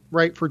done,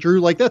 right, for Drew,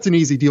 like, that's an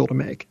easy deal to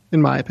make,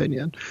 in my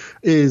opinion,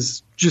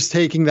 is just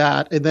taking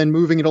that and then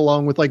moving it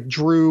along with, like,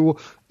 Drew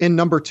in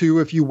number 2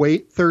 if you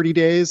wait 30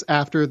 days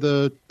after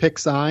the pick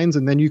signs,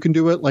 and then you can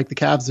do it like the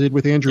Cavs did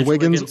with Andrew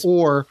Wiggins.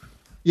 Or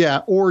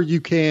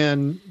you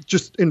can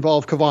just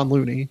involve Kevon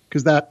Looney,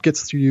 because that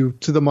gets you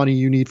to the money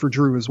you need for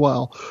Drew as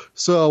well.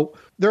 So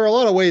there are a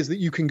lot of ways that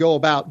you can go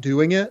about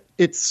doing it.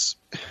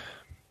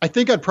 I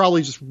think I'd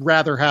probably just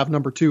rather have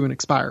number 2 in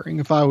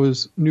expiring if I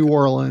was New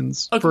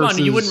Orleans. Oh, come on.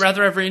 You wouldn't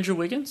rather have Andrew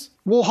Wiggins?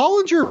 Well,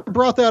 Hollinger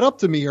brought that up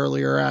to me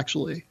earlier,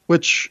 actually,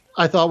 which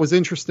I thought was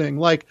interesting.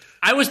 Like,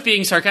 I was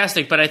being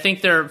sarcastic, but I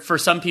think for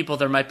some people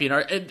there might be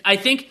I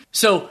think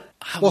so.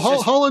 Well,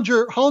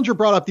 Hollinger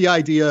brought up the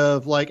idea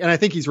of, like, and I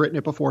think he's written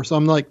it before, so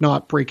I'm, like,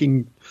 not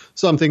breaking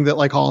something that,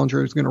 like,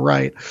 Hollinger is going to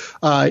write.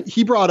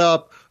 He brought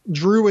up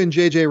Drew and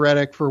JJ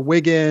Redick for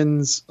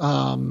Wiggins,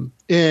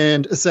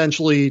 and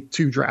essentially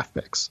 2 draft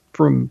picks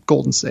from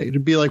Golden State.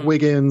 It'd be like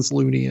Wiggins,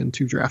 Looney, and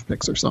 2 draft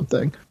picks or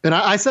something. And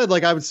I said,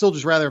 like, I would still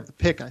just rather have the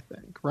pick, I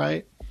think,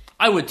 right?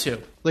 I would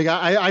too. Like,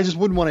 I just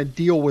wouldn't want to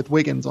deal with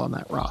Wiggins on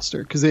that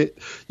roster, because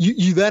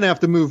you then have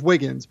to move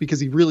Wiggins because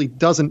he really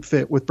doesn't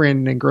fit with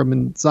Brandon Ingram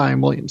and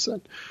Zion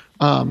Williamson.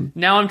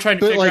 Now I'm trying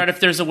to figure out if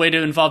there's a way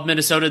to involve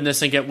Minnesota in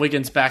this and get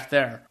Wiggins back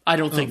there. I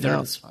don't think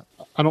there is.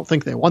 I don't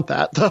think they want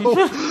that,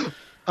 though.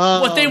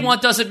 What they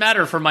want doesn't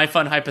matter for my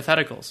fun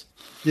hypotheticals.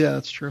 Yeah,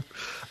 that's true.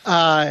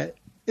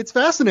 It's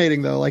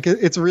fascinating, though. Like,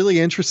 it's really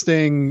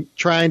interesting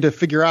trying to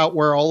figure out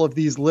where all of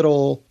these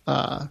little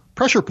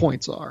pressure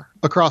points are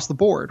across the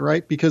board,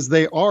 right? Because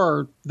they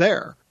are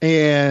there,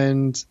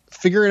 and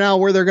figuring out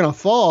where they're going to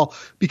fall,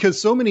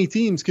 because so many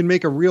teams can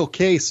make a real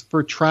case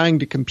for trying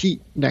to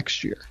compete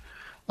next year.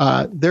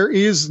 There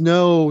is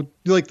no,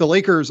 like, the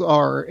Lakers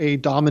are a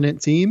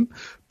dominant team,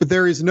 but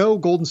there is no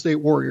Golden State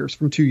Warriors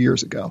from 2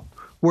 years ago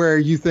where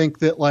you think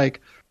that, like,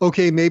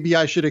 okay, maybe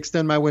I should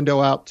extend my window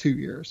out 2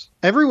 years.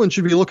 Everyone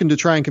should be looking to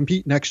try and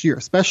compete next year,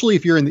 especially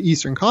if you're in the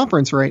Eastern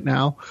Conference right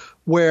now,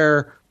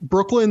 where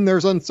Brooklyn,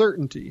 there's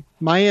uncertainty.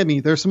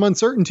 Miami, there's some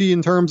uncertainty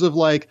in terms of,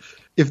 like,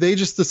 if they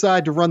just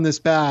decide to run this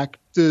back,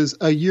 does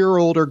a year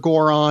older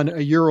Goron,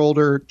 a year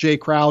older Jay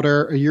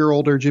Crowder, a year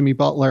older Jimmy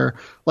Butler,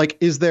 like,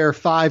 is there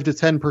 5 to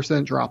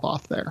 10% drop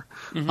off there?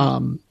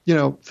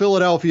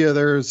 Philadelphia,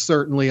 there's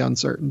certainly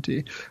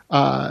uncertainty.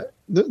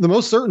 The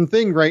most certain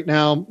thing right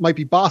now might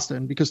be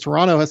Boston, because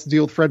Toronto has to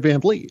deal with Fred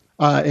VanVleet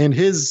and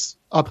his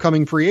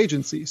upcoming free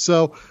agency.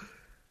 So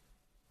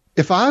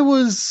if I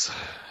was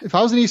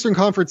an Eastern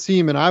Conference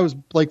team and I was,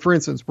 like, for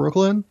instance,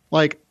 Brooklyn,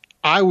 like,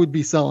 I would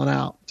be selling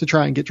out to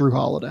try and get Drew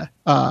Holiday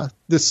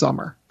this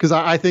summer, because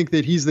I think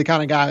that he's the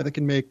kind of guy that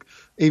can make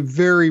a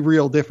very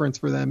real difference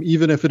for them,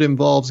 even if it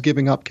involves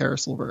giving up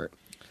Karis LeVert.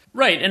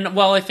 Right, and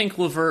while I think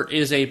LeVert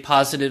is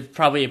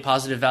probably a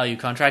positive value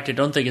contract, I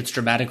don't think it's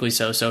dramatically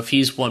so. So if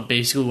he's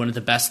basically one of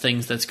the best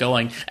things that's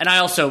going, and I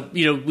also,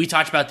 we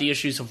talked about the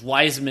issues of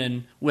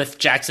Wiseman with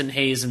Jackson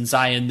Hayes and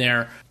Zion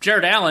there.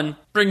 Jared Allen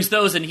brings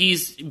those, and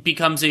he's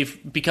becomes a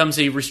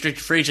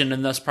restricted free agent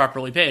and thus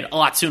properly paid a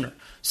lot sooner.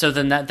 So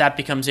then that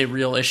becomes a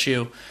real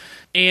issue.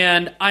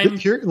 And I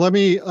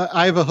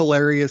have a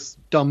hilarious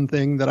dumb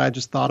thing that I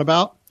just thought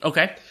about.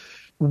 Okay.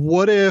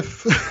 What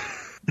if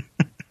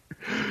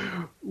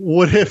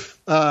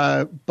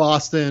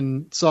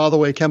Boston saw the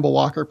way Kemba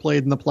Walker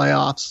played in the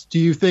playoffs? Do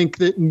you think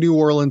that New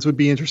Orleans would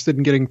be interested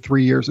in getting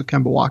 3 years of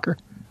Kemba Walker?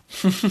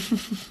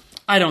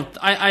 I don't.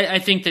 I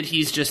think that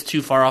he's just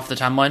too far off the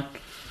timeline.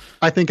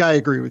 I think I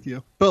agree with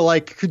you. But,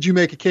 like, could you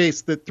make a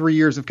case that 3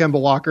 years of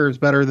Kemba Walker is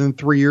better than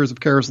 3 years of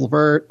Karis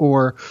LeVert,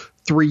 or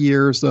 3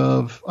 years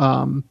of,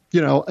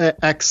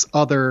 X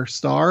other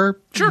star?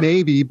 Sure.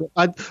 Maybe, but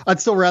I'd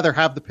still rather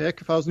have the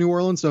pick if I was New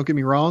Orleans, don't get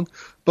me wrong.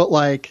 But,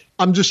 like,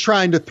 I'm just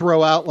trying to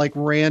throw out, like,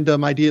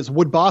 random ideas.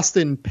 Would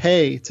Boston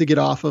pay to get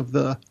off of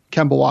the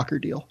Kemba Walker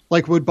deal?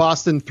 Like, would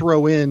Boston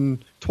throw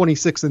in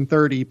 26 and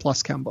 30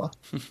 plus Kemba?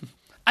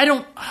 I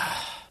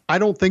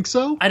don't think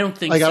so. I don't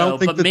think so. I don't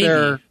think that maybe.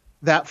 They're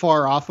that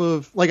far off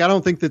of, like, I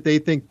don't think that they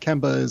think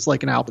Kemba is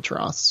like an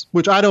albatross,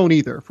 which I don't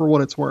either, for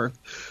what it's worth.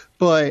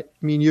 But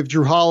I mean, you have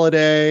Drew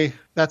Holiday.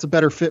 That's a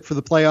better fit for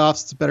the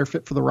playoffs. It's a better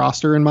fit for the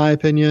roster, in my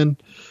opinion.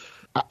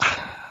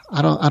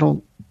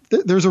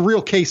 There's a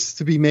real case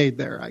to be made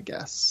there, I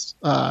guess.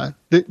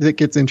 That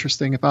gets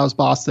interesting if I was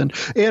Boston.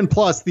 And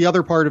plus, the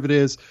other part of it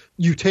is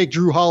you take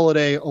Drew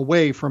Holiday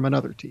away from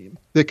another team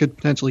that could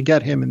potentially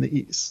get him in the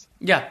East.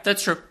 Yeah,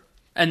 that's true.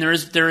 And there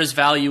is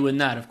value in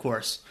that, of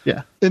course.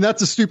 Yeah. And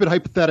that's a stupid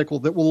hypothetical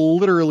that will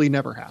literally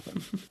never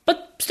happen.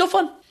 But still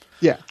fun.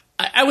 Yeah.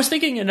 I was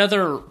thinking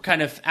another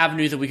kind of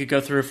avenue that we could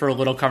go through for a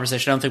little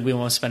conversation. I don't think we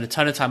want to spend a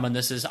ton of time on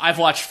this. Is I've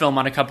watched film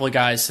on a couple of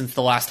guys since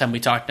the last time we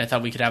talked, and I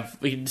thought we could have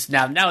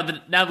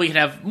now we can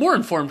have more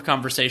informed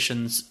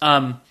conversations.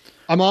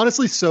 I'm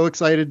honestly so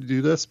excited to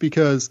do this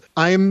because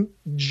I'm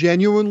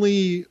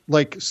genuinely,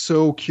 like,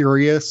 so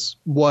curious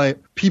what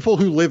people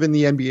who live in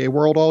the NBA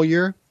world all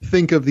year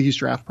think of these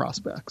draft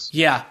prospects.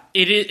 Yeah,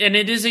 it is, and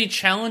it is a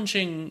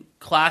challenging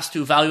class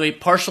to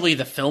evaluate. Partially,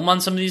 the film on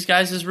some of these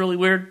guys is really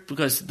weird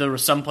because there were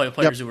some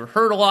players who were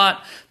hurt a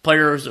lot,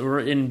 players who were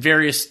in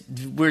various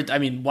weird. I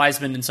mean,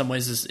 Wiseman in some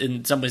ways is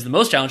the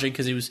most challenging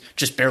because he was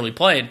just barely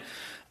played.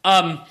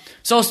 So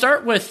I'll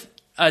start with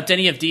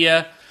Deni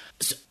Avdija.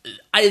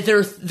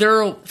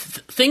 There are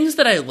things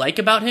that I like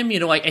about him.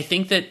 I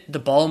think that the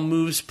ball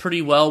moves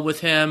pretty well with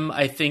him.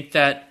 I think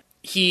that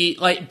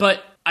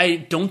but I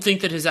don't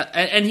think that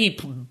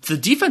the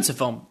defensive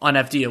film on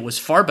Avdija was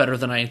far better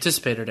than I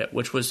anticipated it,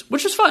 which was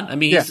fun. I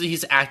mean,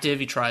 he's active,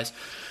 he tries,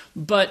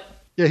 but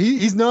yeah,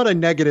 he's not a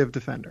negative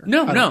defender.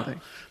 No.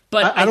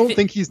 But I don't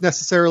think he's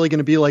necessarily going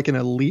to be like an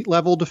elite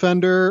level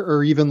defender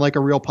or even like a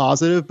real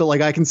positive, but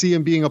like I can see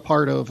him being a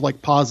part of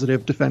like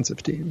positive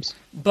defensive teams.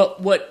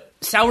 But what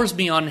sours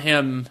me on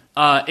him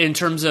in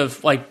terms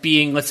of like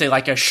being, let's say,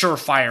 like a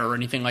surefire or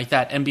anything like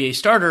that NBA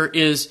starter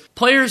is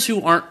players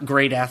who aren't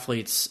great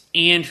athletes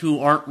and who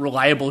aren't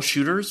reliable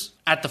shooters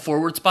at the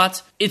forward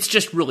spots. It's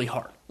just really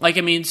hard. Like,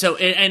 I mean, so,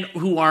 and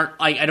who aren't,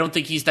 I don't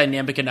think he's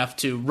dynamic enough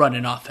to run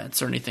an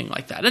offense or anything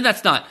like that. And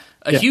that's not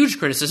a huge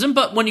criticism,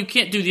 but when you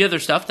can't do the other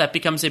stuff, that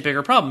becomes a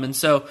bigger problem. And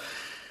so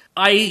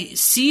I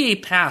see a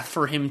path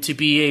for him to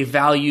be a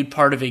valued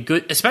part of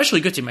especially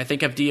a good team. I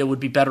think Avdija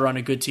would be better on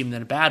a good team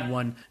than a bad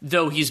one,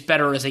 though he's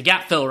better as a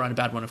gap filler on a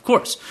bad one, of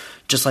course,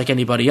 just like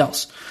anybody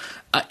else.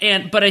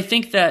 But I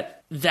think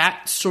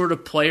that sort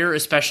of player,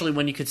 especially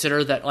when you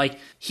consider that like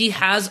he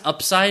has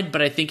upside,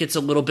 but I think it's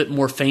a little bit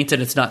more faint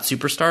and it's not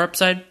superstar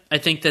upside. I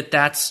think that's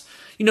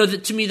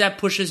that to me that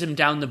pushes him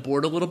down the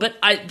board a little bit.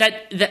 I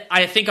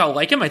think I'll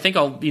like him. I think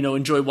I'll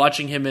enjoy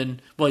watching him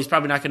he's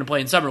probably not going to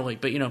play in Summer League,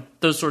 but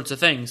those sorts of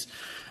things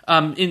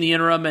in the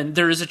interim, and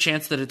there is a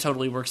chance that it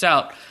totally works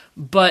out.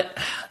 But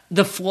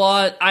the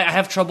flaw, I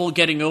have trouble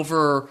getting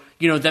over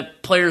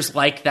that players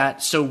like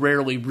that so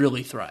rarely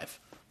really thrive.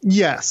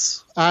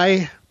 Yes,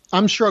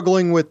 I'm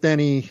struggling with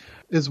Deni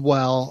as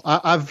well.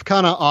 I've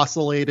kind of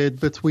oscillated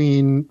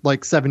between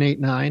like 7, 8,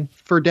 9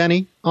 for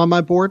Deni on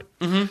my board.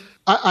 Mm-hmm.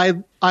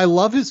 I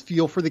love his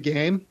feel for the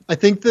game. I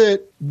think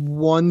that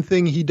one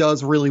thing he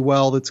does really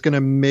well that's going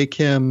to make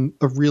him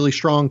a really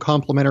strong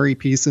complementary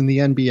piece in the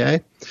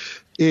NBA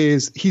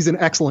is he's an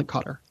excellent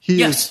cutter.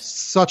 He is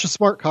such a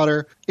smart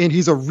cutter, and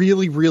he's a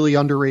really, really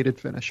underrated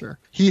finisher.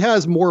 He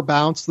has more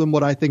bounce than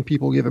what I think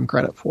people give him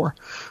credit for.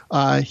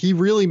 He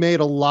really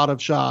made a lot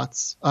of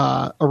shots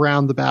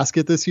around the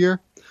basket this year,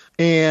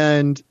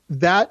 and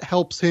that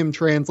helps him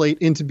translate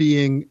into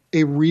being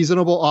a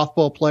reasonable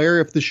off-ball player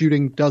if the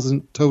shooting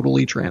doesn't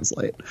totally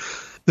translate.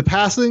 The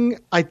passing,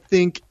 I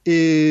think,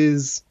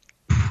 is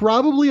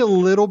probably a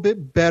little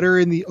bit better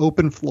in the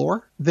open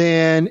floor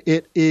than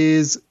it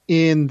is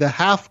in the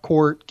half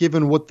court,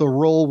 given what the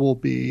role will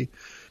be,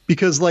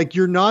 because like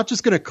you're not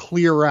just going to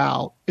clear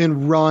out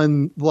and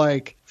run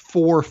like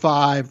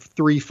 4-5,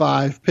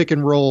 3-5 pick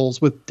and rolls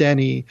with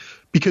Denny,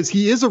 because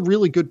he is a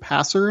really good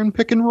passer in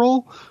pick and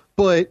roll,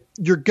 but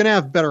you're going to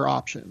have better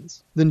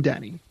options than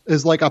Denny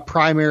as like a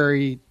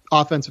primary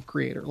offensive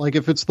creator. Like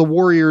if it's the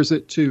Warriors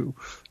at 2,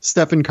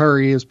 Stephen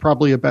Curry is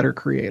probably a better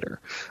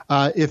creator.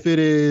 If it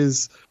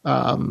is,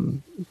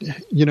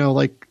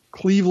 like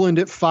Cleveland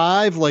at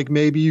 5, like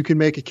maybe you can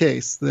make a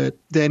case that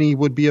Denny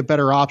would be a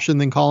better option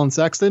than Colin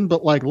Sexton.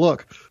 But like,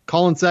 look,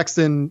 Colin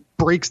Sexton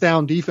breaks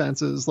down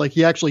defenses. Like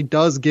he actually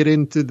does get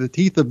into the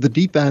teeth of the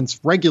defense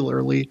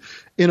regularly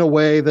in a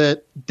way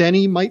that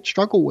Denny might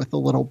struggle with a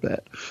little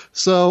bit.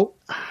 So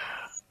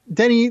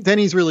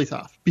Denny's really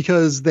tough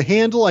because the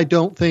handle I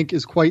don't think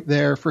is quite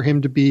there for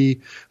him to be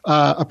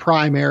a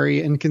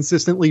primary and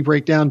consistently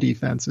break down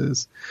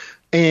defenses.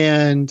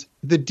 And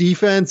the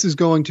defense is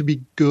going to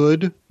be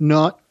good,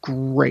 not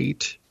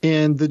great.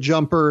 And the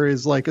jumper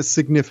is like a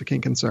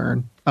significant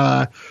concern.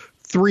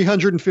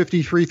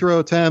 350 free throw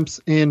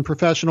attempts in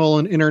professional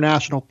and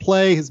international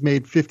play, has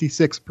made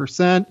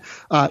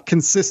 56%,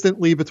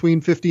 consistently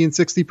between 50 and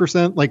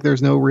 60%. Like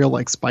there's no real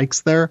like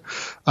spikes there.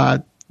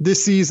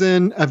 This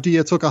season,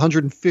 Avdija took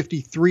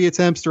 153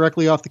 attempts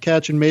directly off the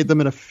catch and made them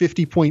at a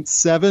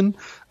 50.7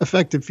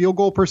 effective field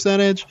goal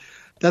percentage.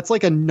 That's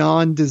like a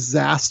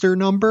non-disaster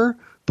number,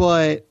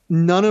 but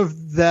none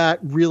of that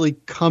really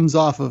comes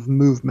off of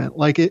movement.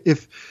 Like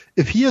if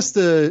he has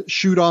to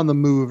shoot on the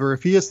move, or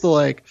if he has to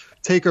like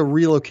take a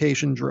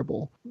relocation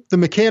dribble, the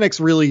mechanics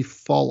really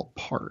fall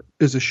apart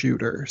as a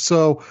shooter.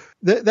 So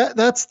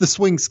that's the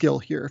swing skill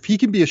here. If he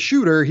can be a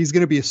shooter, he's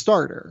going to be a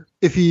starter.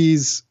 If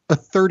he's a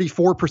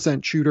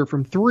 34% shooter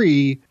from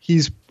 3,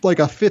 he's like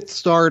a 5th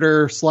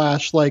starter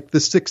 / like the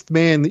 6th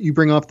man that you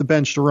bring off the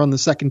bench to run the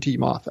second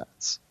team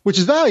offense, which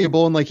is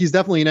valuable. And like, he's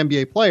definitely an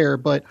NBA player,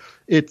 but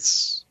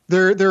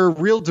there are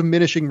real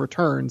diminishing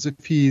returns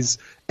if he's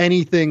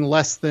anything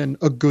less than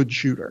a good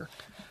shooter.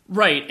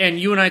 Right, and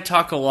you and I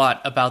talk a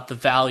lot about the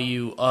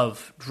value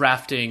of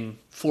drafting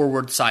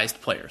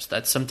forward-sized players.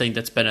 That's something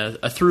that's been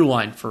a through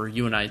line for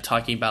you and I,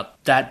 talking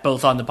about that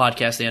both on the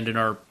podcast and in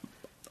our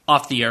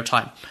off-the-air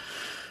time.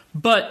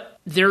 But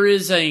there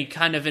is a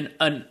kind of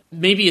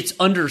maybe it's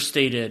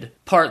understated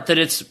part that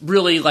it's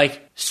really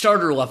like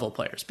starter-level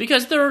players.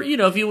 Because they're,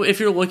 if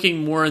you're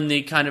looking more in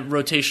the kind of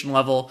rotation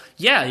level,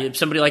 yeah,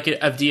 somebody like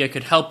Avdija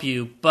could help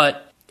you,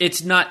 but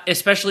it's not,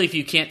 especially if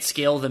you can't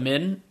scale them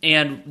in.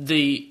 And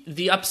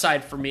the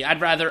upside for me,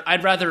 I'd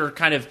rather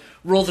kind of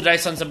roll the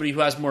dice on somebody who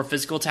has more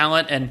physical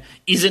talent and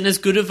isn't as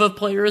good of a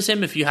player as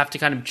him if you have to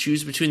kind of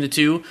choose between the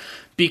two,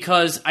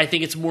 because I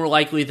think it's more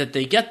likely that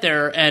they get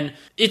there. And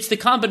it's the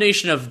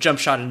combination of jump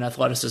shot and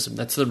athleticism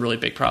that's the really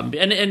big problem.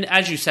 And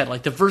as you said,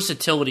 like the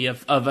versatility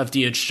of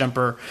Avdija's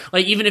jumper,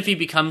 like even if he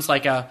becomes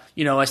like a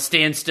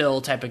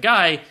standstill type of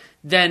guy,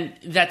 then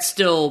that's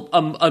still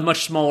a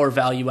much smaller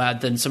value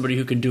add than somebody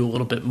who can do a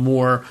little bit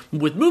more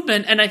with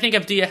movement. And I think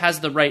Avdija has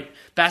the right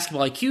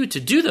basketball IQ to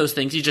do those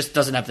things. He just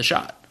doesn't have the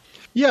shot.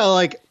 Yeah,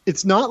 like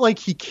it's not like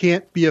he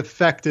can't be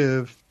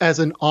effective as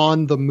an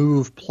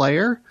on-the-move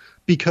player,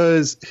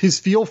 because his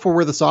feel for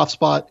where the soft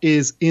spot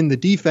is in the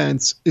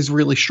defense is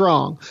really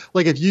strong.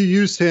 Like if you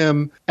used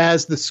him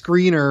as the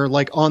screener,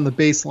 like on the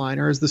baseline,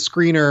 or as the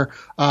screener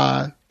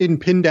in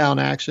pin down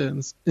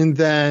actions, and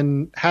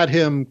then had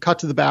him cut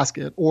to the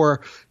basket,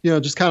 or,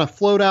 just kind of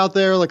float out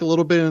there like a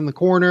little bit in the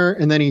corner,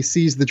 and then he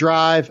sees the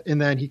drive, and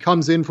then he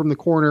comes in from the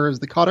corner as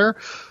the cutter.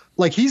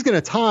 Like he's going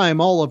to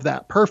time all of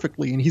that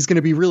perfectly, and he's going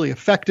to be really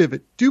effective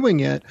at doing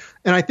it.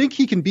 And I think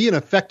he can be an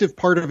effective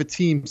part of a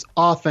team's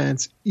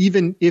offense,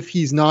 even if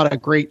he's not a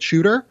great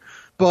shooter.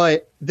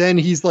 But then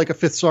he's like a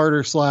 5th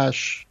starter /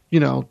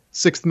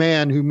 6th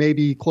man who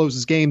maybe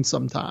closes games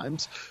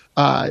sometimes.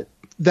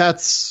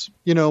 That's,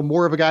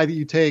 more of a guy that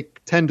you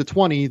take 10 to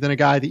 20 than a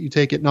guy that you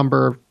take at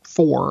number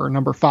 4 or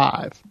number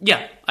 5.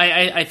 Yeah,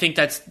 I think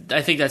that's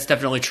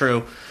definitely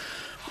true.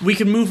 We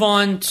can move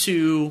on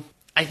to,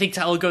 I think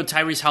I'll go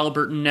Tyrese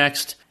Halliburton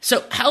next.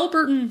 So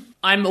Halliburton,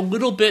 I'm a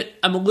little bit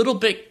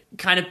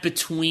kind of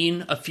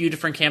between a few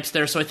different camps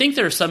there. So I think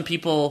there are some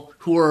people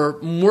who are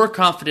more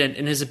confident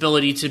in his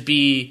ability to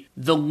be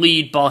the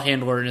lead ball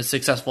handler in a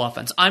successful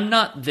offense. I'm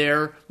not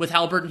there with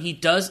Halliburton.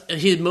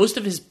 Most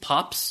of his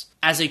pops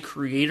as a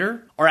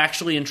creator are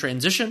actually in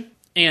transition,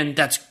 and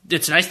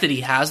it's nice that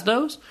he has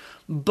those,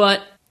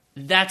 but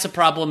that's a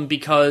problem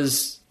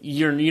because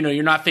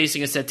you're not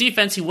facing a set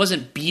defense. He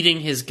wasn't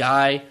beating his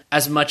guy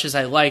as much as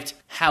I liked.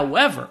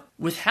 However,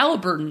 with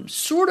Haliburton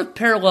sort of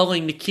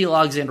paralleling Nickeil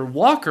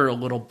Alexander-Walker a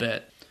little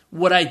bit,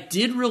 what I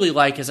did really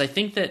like is I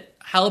think that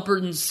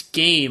Haliburton's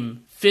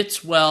game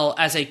fits well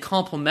as a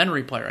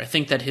complementary player. I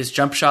think that his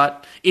jump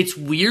shot, it's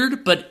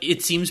weird, but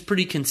it seems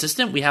pretty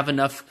consistent. We have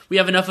enough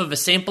of a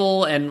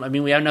sample, and I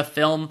mean, we have enough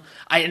film.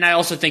 I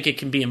also think it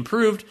can be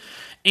improved.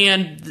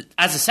 And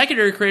as a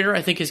secondary creator,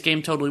 I think his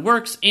game totally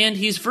works, and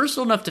he's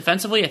versatile enough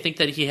defensively. I think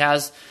that he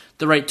has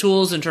the right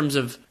tools in terms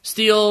of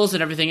steals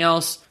and everything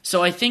else.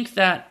 So I think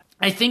that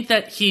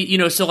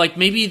he, so like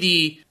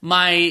maybe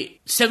my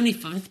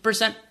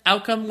 75th%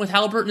 outcome with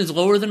Haliburton is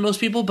lower than most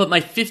people, but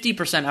my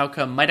 50%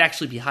 outcome might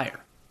actually be higher.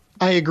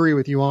 I agree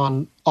with you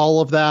on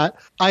all of that.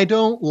 I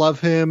don't love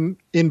him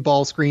in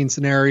ball screen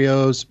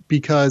scenarios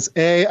because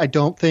I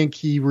don't think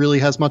he really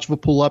has much of a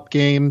pull-up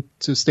game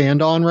to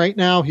stand on right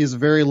now. He has a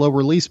very low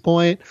release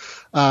point.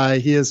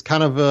 He has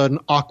kind of an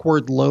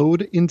awkward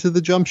load into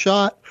the jump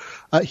shot.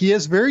 He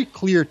has very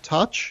clear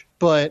touch,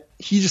 but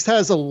he just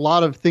has a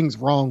lot of things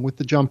wrong with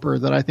the jumper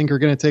that I think are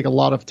going to take a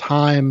lot of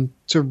time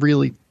to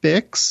really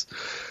fix.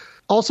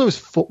 Also, his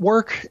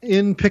footwork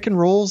in pick and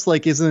rolls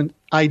isn't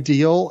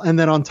ideal. And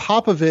then on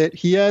top of it,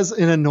 he has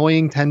an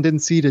annoying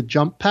tendency to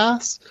jump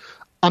pass.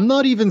 I'm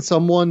not even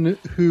someone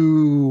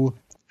who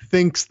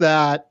thinks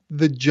that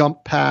the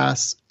jump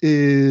pass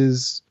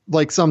is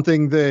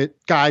something that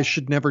guys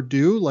should never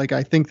do.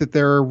 I think that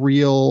there are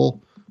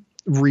real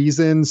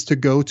reasons to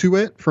go to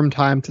it from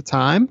time to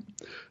time,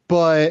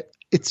 but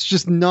it's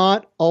just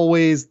not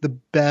always the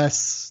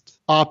best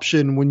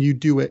option when you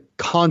do it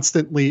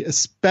constantly,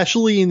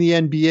 especially in the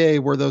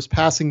NBA where those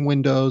passing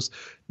windows,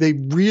 they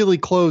really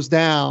close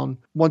down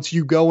once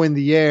you go in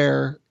the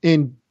air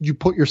and you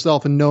put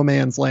yourself in no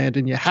man's land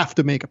and you have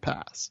to make a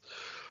pass.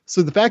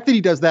 So the fact that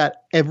he does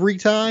that every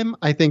time,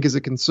 I think, is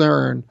a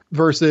concern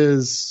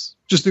versus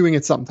just doing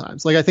it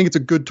sometimes. I think it's a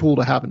good tool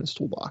to have in his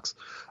toolbox.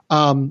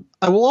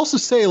 I will also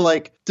say,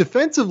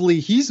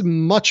 defensively, he's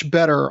much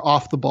better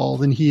off the ball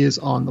than he is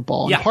on the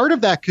ball. Yeah. And part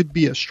of that could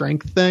be a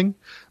strength thing,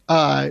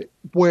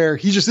 where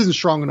he just isn't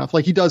strong enough.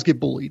 He does get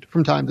bullied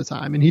from time to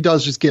time, and he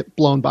does just get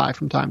blown by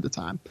from time to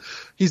time.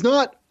 He's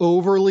not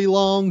overly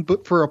long,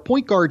 but for a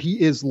point guard,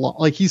 he is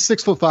long. He's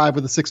 6'5"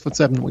 with a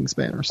 6'7"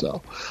 wingspan or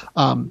so.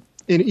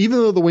 And even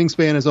though the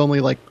wingspan is only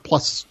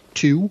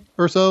 +2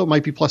 or so, it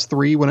might be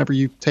 +3 whenever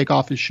you take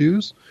off his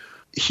shoes.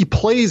 He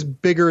plays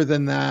bigger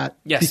than that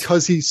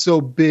because he's so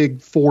big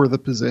for the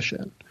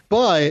position.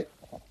 But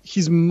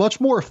he's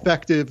much more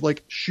effective,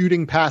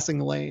 shooting passing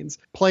lanes,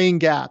 playing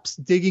gaps,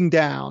 digging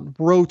down,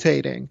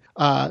 rotating,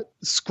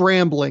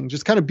 scrambling,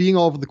 just kind of being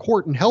all over the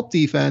court and help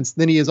defense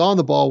than he is on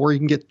the ball where he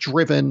can get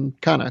driven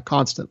kind of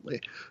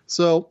constantly.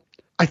 So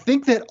I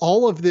think that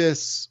all of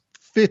this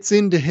fits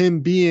into him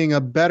being a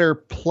better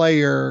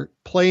player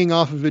playing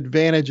off of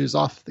advantages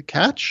off the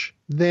catch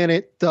than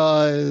it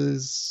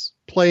does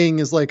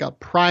playing as a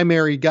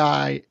primary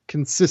guy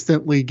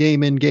consistently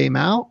game in, game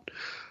out.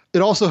 It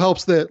also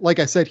helps that, like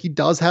I said, he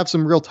does have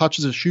some real touch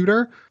as a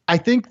shooter. I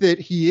think that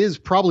he is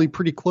probably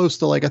pretty close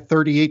to a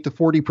 38 to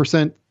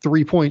 40%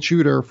 3-point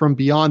shooter from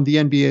beyond the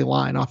NBA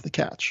line off the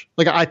catch.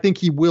 I think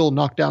he will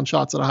knock down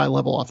shots at a high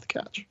level off the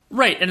catch.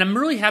 Right, and I'm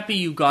really happy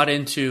you got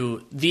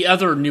into the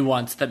other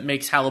nuance that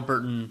makes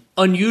Haliburton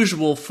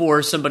unusual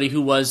for somebody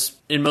who was,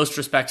 in most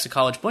respects, a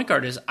college point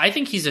guard. Is I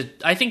think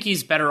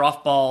he's better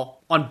off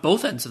ball on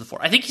both ends of the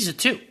floor. I think he's a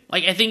 2.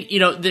 I think,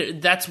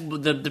 that's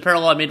the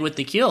parallel I made with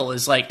Nickeil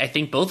is I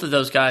think both of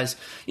those guys,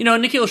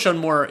 Nickeil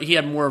showed he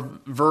had more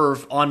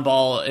verve on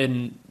ball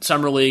in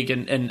Summer League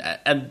and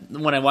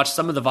when I watched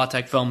some of the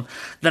Vatek film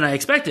than I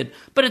expected.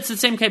 But it's the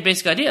same kind of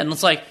basic idea. And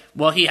it's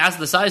he has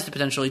the size to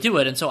potentially do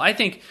it. And so I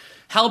think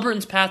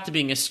Haliburton's path to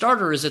being a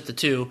starter is at the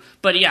 2,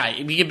 but yeah,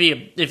 he could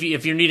be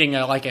if you're needing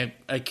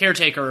a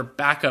caretaker or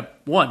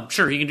backup 1,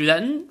 sure, he can do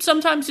that. And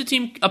sometimes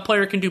a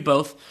player can do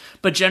both,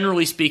 but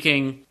generally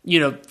speaking,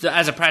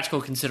 as a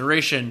practical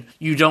consideration,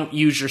 you don't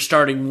use your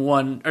starting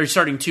 1 or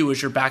starting 2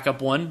 as your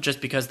backup 1 just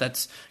because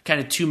that's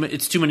kind of too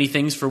many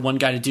things for one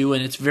guy to do,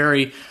 and it's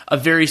a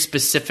very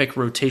specific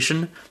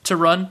rotation to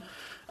run.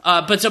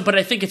 But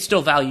I think it's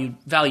still value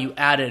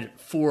added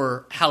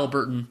for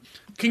Haliburton.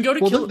 Can go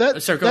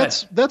to Sorry, ahead.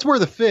 That's where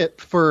the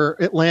fit for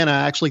Atlanta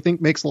I actually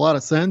think makes a lot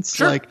of sense.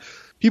 Sure.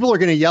 People are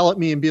going to yell at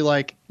me and be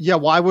like, yeah,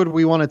 why would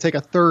we want to take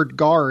a third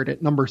guard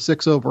at number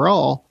 6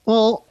 overall?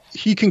 Well,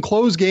 he can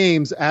close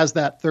games as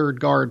that third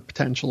guard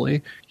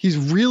potentially. He's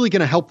really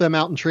going to help them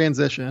out in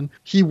transition.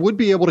 He would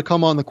be able to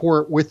come on the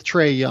court with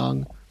Trae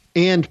Young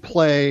and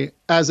play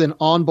as an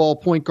on-ball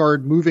point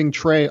guard, moving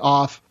Trae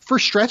off for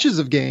stretches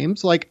of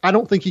games. I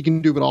don't think he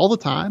can do it all the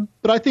time,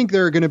 but I think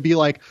there are going to be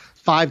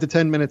 5 to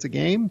 10 minutes a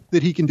game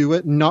that he can do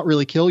it and not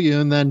really kill you.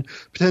 And then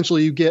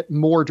potentially you get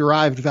more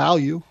derived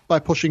value by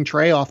pushing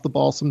Trae off the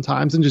ball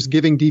sometimes and just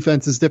giving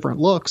defenses different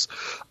looks.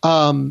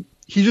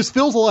 He just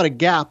fills a lot of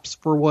gaps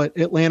for what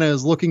Atlanta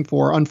is looking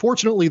for.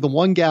 Unfortunately, the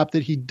one gap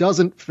that he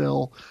doesn't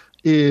fill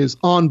is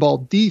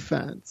on-ball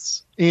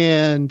defense.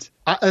 And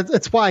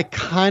that's why I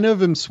kind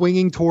of am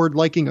swinging toward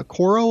liking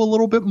Okoro a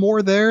little bit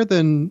more there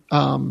than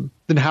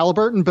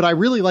Halliburton. But I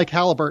really like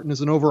Halliburton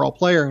as an overall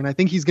player, and I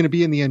think he's going to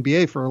be in the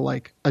NBA for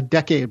like a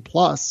decade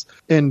plus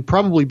and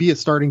probably be a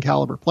starting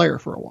caliber player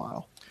for a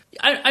while.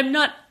 I'm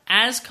not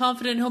as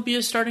confident he'll be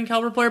a starting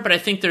caliber player, but I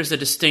think there's a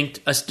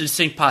distinct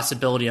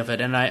possibility of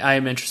it, and I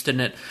am interested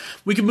in it.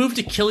 We can move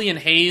to Killian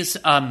Hayes.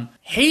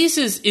 Hayes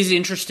is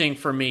interesting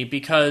for me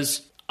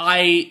because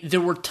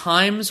there were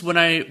times when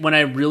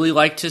I really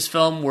liked his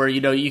film where,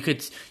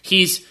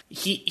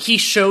 he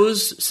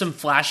shows some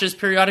flashes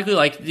periodically,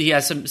 like he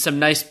has some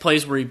nice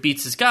plays where he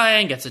beats his guy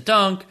and gets a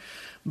dunk,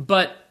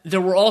 but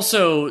there were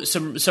also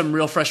some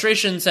real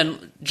frustrations,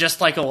 and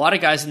just like a lot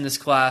of guys in this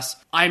class,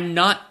 I'm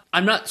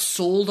not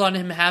sold on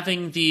him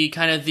having the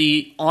kind of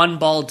the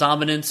on-ball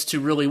dominance to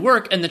really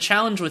work. And the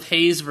challenge with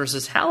Hayes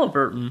versus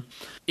Halliburton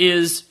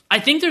is I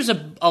think there's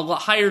a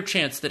higher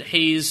chance that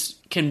Hayes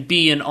can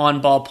be an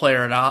on-ball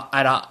player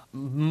at a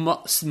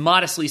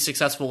modestly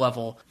successful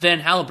level than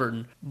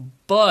Halliburton.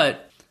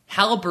 But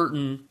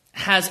Halliburton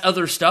has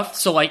other stuff,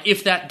 so like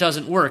if that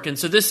doesn't work, and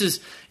so this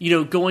is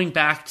going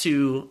back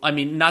to, I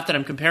mean, not that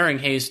I'm comparing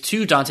Hayes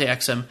to Dante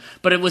Exum,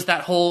 but it was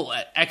that whole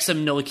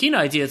Exum Ntilikina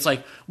idea. It's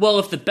like, well,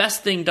 if the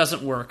best thing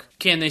doesn't work,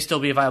 can they still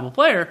be a viable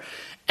player?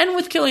 And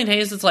with Killian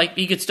Hayes, it's like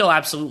he could still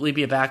absolutely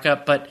be a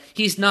backup, but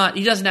he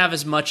doesn't have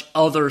as much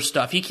other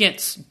stuff. He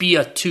can't be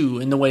a 2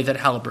 in the way that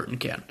Halliburton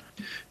can.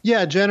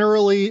 Yeah,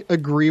 generally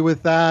agree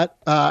with that.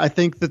 I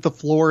think that the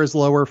floor is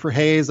lower for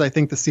Hayes. I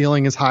think the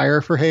ceiling is higher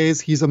for Hayes.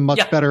 He's a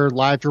much better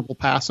live dribble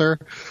passer,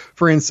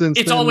 for instance.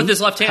 It's all with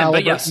his left hand,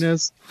 Halliburton but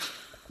yes.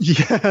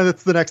 Yeah,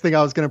 that's the next thing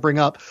I was going to bring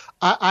up.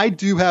 I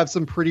do have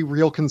some pretty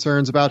real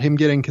concerns about him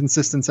getting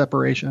consistent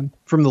separation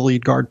from the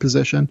lead guard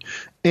position.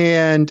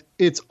 And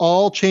it's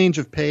all change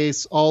of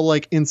pace, all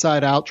like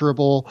inside out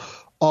dribble,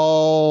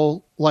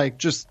 all like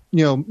just,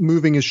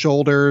 moving his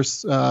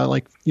shoulders,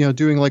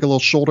 doing like a little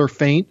shoulder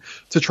feint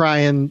to try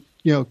and,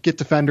 get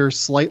defenders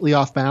slightly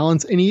off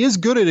balance. And he is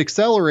good at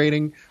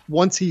accelerating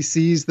once he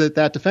sees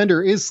that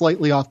defender is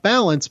slightly off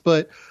balance,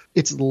 but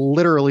it's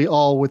literally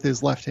all with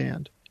his left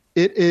hand.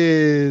 It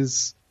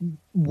is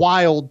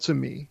wild to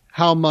me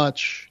how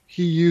much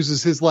he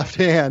uses his left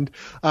hand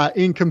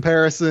in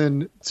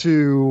comparison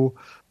to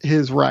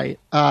his right.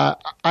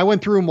 I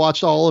went through and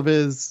watched all of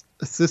his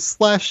assists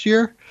last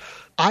year.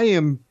 I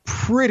am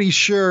pretty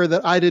sure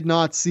that I did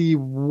not see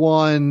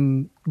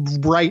one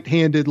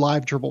right-handed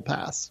live dribble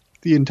pass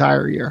the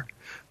entire year.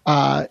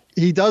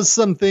 He does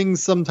some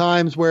things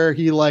sometimes where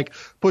he like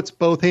puts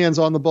both hands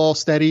on the ball,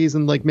 steadies,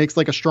 and like makes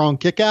like a strong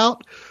kick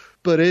out.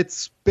 But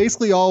it's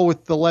basically all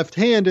with the left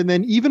hand. And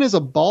then even as a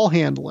ball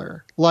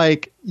handler,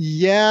 like,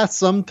 yeah,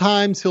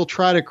 sometimes he'll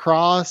try to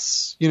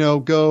cross,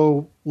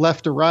 go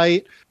left to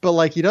right, but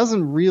like he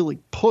doesn't really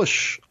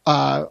push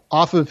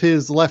off of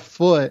his left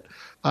foot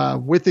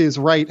with his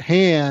right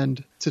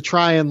hand to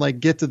try and like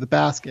get to the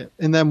basket.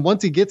 And then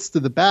once he gets to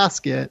the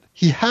basket,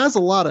 he has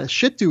a lot of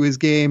shit to his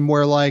game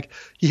where like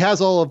he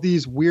has all of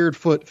these weird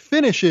foot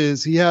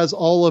finishes. He has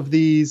all of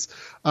these,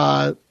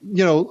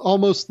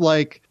 almost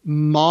like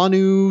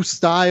Manu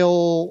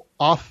style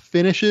off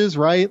finishes,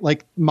 right?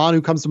 Like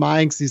Manu comes to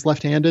mind because he's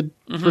left-handed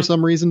for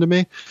some reason to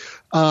me.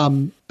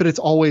 But it's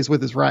always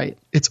with his right.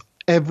 It's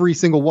every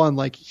single one.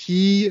 Like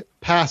he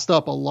passed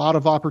up a lot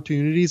of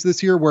opportunities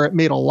this year where it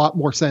made a lot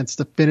more sense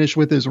to finish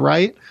with his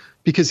right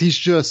because he's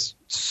just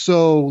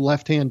so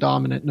left-hand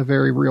dominant in a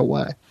very real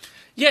way.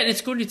 Yeah, and it's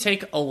going to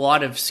take a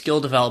lot of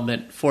skill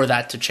development for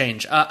that to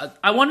change.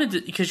 I wanted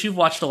to, because you've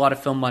watched a lot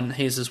of film on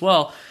Hayes as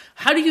well,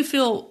 how do you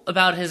feel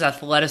about his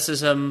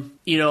athleticism,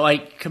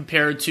 like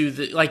compared to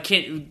the, like,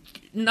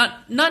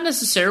 not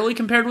necessarily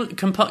compared with,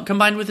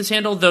 combined with his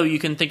handle, though you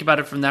can think about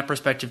it from that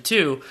perspective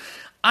too.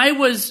 I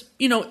was,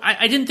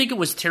 I didn't think it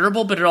was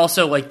terrible, but it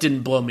also like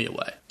didn't blow me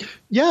away.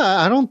 Yeah,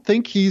 I don't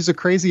think he's a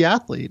crazy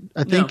athlete.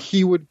 I think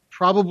he would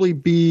probably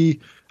be,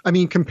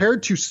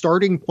 compared to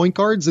starting point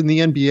guards in the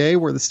NBA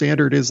where the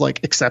standard is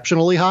like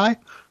exceptionally high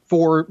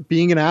for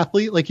being an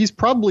athlete, like he's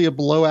probably a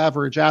below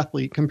average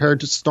athlete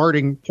compared to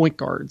starting point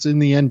guards in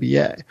the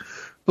NBA.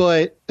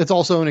 But it's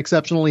also an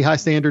exceptionally high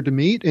standard to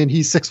meet. And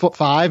he's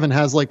 6'5" and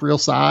has like real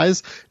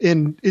size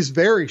and is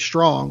very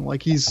strong.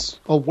 Like he's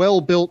a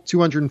well-built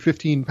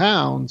 215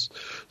 pounds.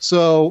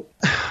 So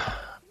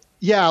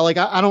yeah, like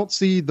I don't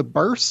see the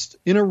burst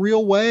in a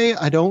real way.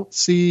 I don't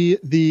see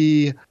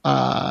the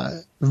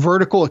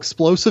vertical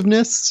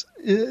explosiveness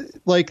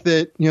like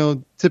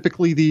that,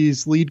 typically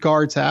these lead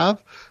guards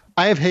have.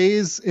 I have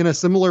Hayes in a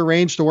similar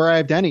range to where I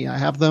have Denny. I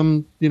have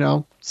them,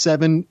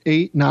 7,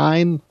 8,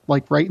 9,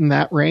 like right in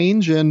that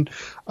range. And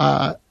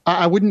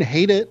I wouldn't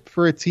hate it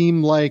for a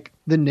team like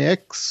the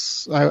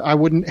Knicks. I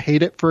wouldn't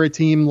hate it for a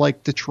team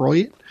like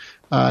Detroit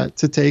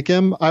to take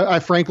him. I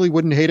frankly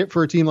wouldn't hate it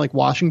for a team like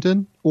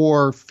Washington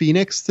or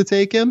Phoenix to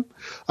take him.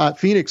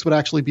 Phoenix would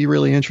actually be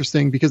really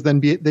interesting because then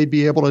they'd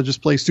be able to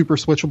just play super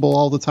switchable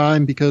all the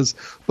time because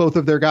both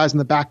of their guys in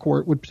the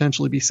backcourt would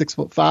potentially be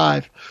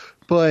 6'5".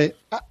 But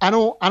I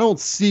don't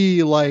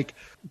see like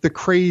the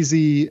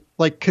crazy,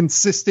 like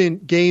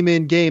consistent game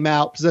in, game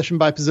out, possession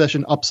by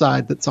possession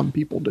upside that some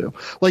people do.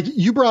 Like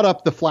you brought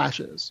up the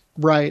flashes,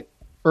 right?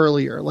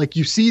 Earlier, like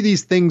you see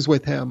these things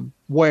with him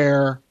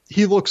where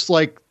he looks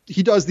like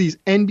he does these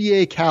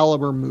NBA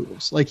caliber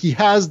moves. Like he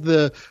has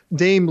the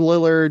Dame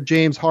Lillard,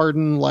 James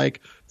Harden, like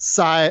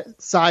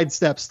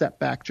sidestep, step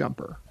back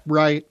jumper,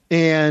 right?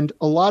 And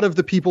a lot of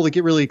the people that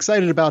get really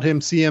excited about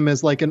him see him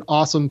as like an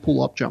awesome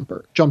pull-up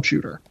jump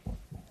shooter.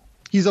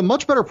 He's a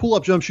much better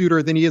pull-up jump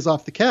shooter than he is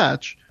off the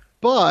catch,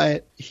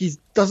 but he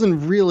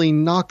doesn't really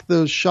knock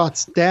those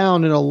shots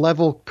down in a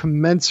level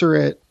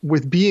commensurate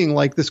with being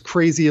like this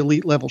crazy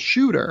elite level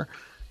shooter.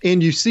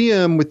 And you see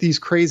him with these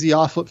crazy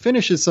off-foot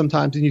finishes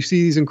sometimes, and you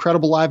see these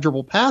incredible live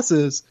dribble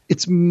passes.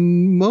 It's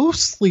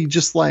mostly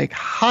just like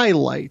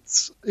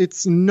highlights.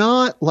 It's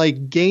not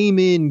like game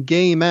in,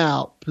 game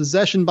out,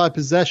 possession by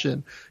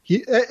possession.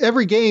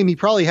 Every game, he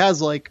probably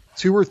has like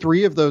 2 or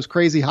 3 of those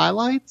crazy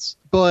highlights,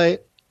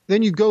 but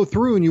then you go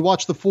through and you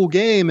watch the full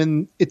game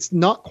and it's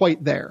not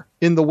quite there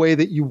in the way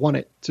that you want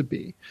it to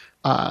be.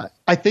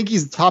 I think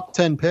he's a top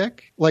 10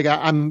 pick. Like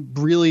I'm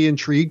really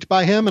intrigued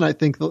by him. And I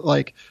think that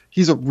like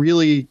he's a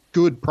really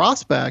good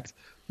prospect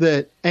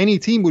that any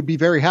team would be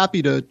very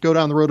happy to go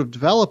down the road of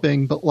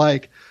developing. But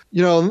like,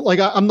 you know, like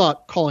I'm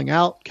not calling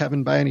out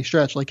Kevin by any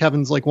stretch. Like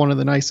Kevin's like one of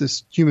the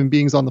nicest human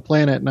beings on the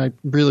planet, and I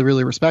really,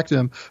 really respect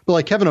him. But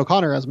like Kevin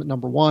O'Connor has him at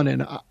number 1,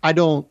 and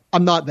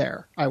I'm not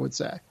there, I would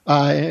say.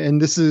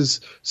 And this is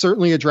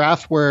certainly a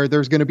draft where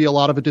there's going to be a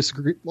lot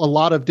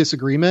of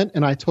disagreement,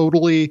 and I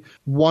totally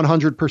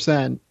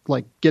 100%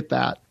 like get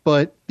that.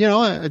 But you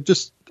know,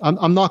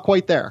 I'm not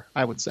quite there,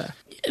 I would say.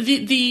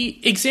 The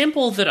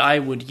example that I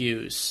would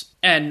use,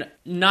 and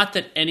not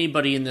that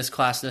anybody in this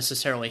class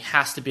necessarily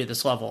has to be at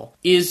this level,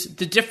 is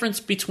the difference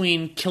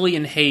between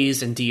Killian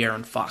Hayes and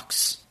De'Aaron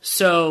Fox.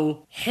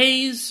 So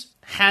Hayes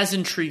has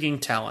intriguing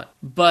talent,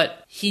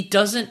 but he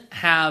doesn't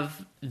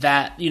have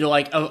that, you know,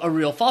 like a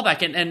real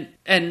fallback.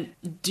 And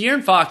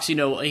De'Aaron Fox, you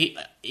know,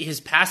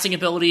 his passing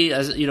ability,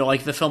 as you know,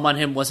 like the film on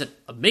him wasn't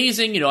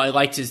amazing. You know, I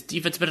liked his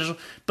defense potential,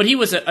 but he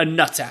was a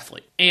nuts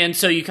athlete. And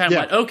so you kind of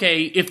went,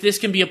 okay, if this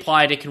can be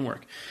applied, it can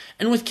work.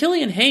 And with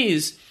Killian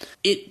Hayes,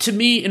 to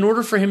me, in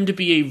order for him to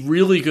be a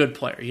really good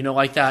player, you know,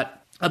 like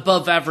that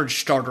above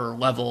average starter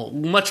level,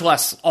 much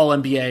less all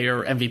NBA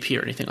or MVP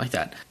or anything like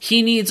that,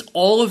 he needs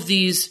all of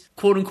these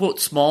quote unquote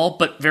small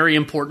but very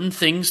important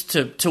things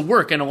to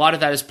work. And a lot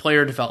of that is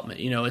player development.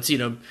 You know, it's, you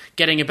know,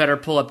 getting a better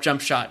pull up jump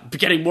shot,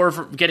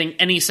 getting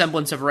any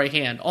semblance of right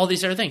hand, all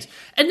these other things.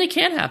 And they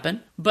can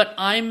happen, but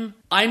I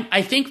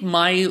think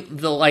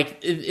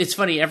it's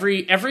funny,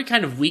 every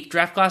kind of weak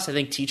draft class I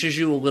think teaches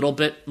you a little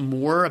bit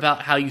more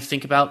about how you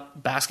think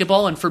about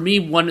basketball. And for me,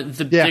 one of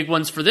the big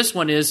ones for this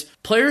one is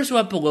players who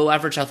have below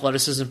average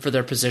athleticism for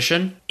their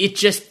position.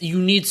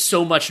 You need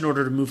so much in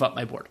order to move up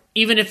my board.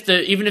 Even if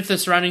the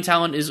surrounding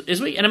talent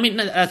is weak. And I mean,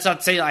 that's not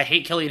to say I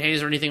hate Killian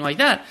Hayes or anything like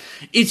that.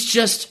 It's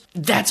just,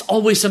 that's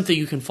always something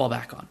you can fall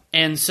back on.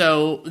 And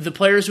so the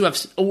players who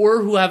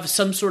have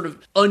some sort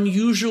of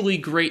unusually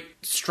great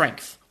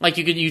strength, like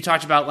you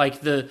talked about,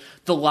 like the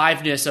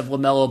liveness of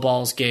LaMelo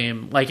Ball's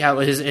game, like how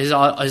his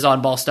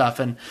on ball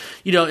stuff, and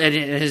you know, and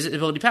his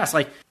ability to pass,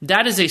 like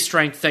that is a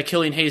strength that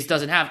Killian Hayes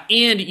doesn't have,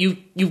 and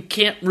you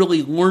can't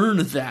really learn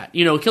that.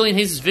 You know, Killian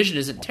Hayes' vision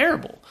isn't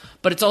terrible,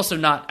 but it's also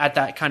not at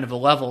that kind of a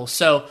level.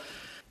 So.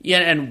 Yeah,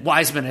 and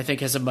Wiseman, I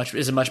think, is a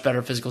much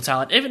better physical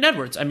talent. Even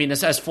Edwards, I mean,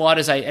 as flawed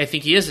as I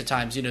think he is at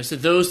times, you know, so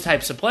those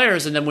types of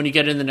players, and then when you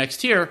get in the next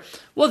tier,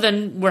 well,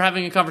 then we're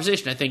having a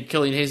conversation. I think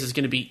Killian Hayes is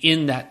going to be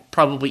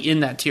probably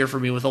in that tier for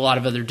me with a lot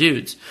of other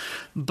dudes.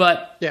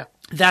 But yeah,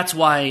 that's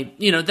why,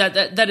 you know,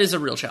 that is a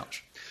real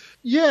challenge.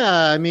 Yeah,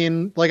 I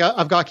mean, like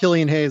I've got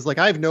Killian Hayes. Like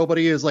I have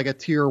nobody as like a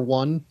tier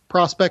 1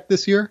 prospect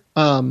this year.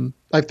 I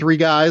have 3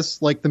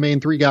 guys, like the main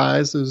 3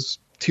 guys is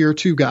tier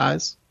 2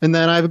 guys. And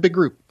then I have a big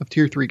group of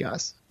tier 3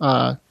 guys.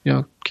 You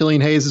know,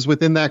 Killian Hayes is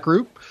within that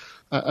group.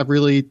 I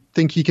really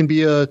think he can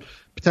be a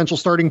potential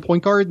starting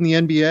point guard in the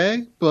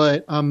NBA,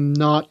 but I'm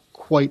not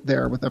quite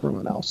there with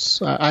everyone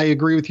else. I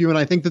agree with you, and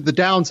I think that the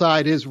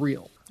downside is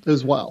real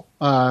as well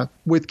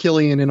with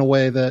Killian in a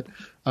way that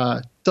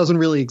doesn't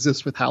really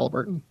exist with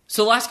Halliburton.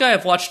 So the last guy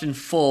I've watched in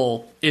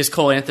full is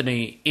Cole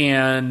Anthony,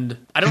 and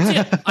I don't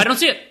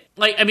see it.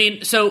 Like, I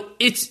mean, so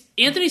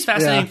Anthony's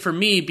fascinating for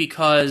me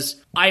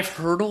because I've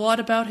heard a lot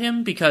about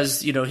him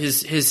because, you know,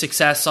 his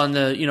success on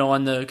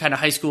the kind of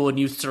high school and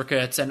youth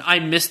circuits, and I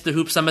missed the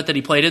Hoop Summit that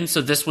he played in,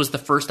 so this was the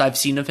first I've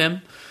seen of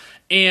him.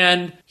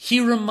 And he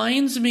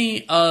reminds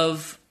me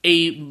of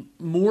a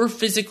more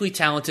physically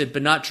talented,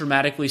 but not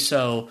dramatically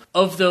so,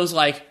 of those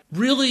like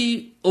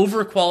really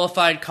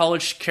overqualified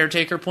college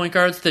caretaker point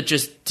guards that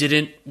just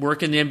didn't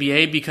work in the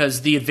NBA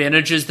because the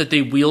advantages that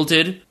they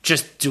wielded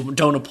just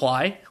don't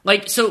apply.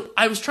 Like, so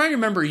I was trying to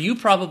remember, you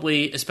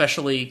probably,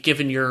 especially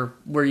given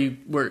where you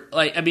were,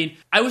 like, I mean,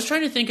 I was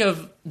trying to think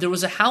of, there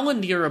was a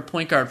Howland era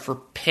point guard for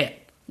Pitt.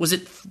 Was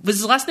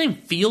his last name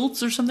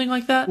Fields or something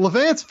like that?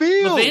 Levance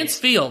Fields. Levance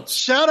Fields.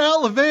 Shout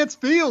out Levance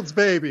Fields,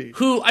 baby.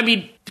 Who, I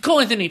mean, Cole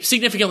Anthony,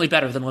 significantly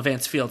better than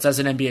Levance Fields as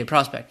an NBA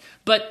prospect.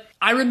 But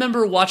I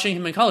remember watching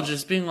him in college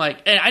just being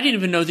like, and I didn't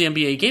even know the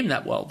NBA game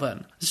that well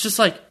then. It's just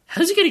like,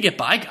 how's he going to get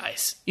by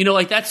guys? You know,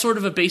 like that's sort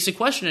of a basic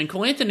question. And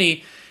Cole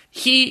Anthony,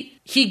 he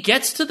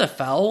gets to the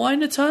foul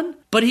line a ton,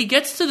 but he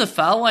gets to the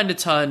foul line a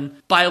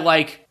ton by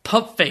like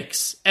pump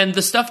fakes and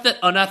the stuff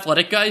that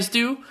unathletic guys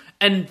do.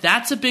 And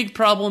that's a big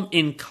problem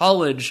in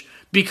college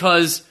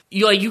because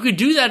you could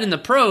do that in the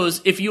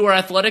pros if you are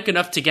athletic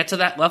enough to get to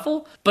that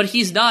level, but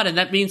he's not, and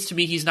that means to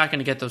me he's not going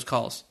to get those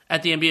calls.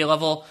 At the NBA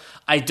level,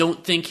 I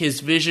don't think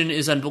his vision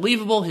is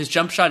unbelievable. His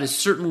jump shot is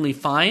certainly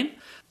fine,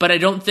 but I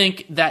don't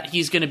think that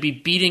he's going to be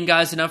beating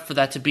guys enough for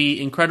that to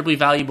be incredibly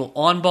valuable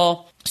on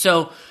ball.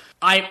 So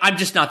I'm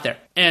just not there.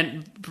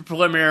 And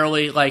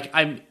preliminarily,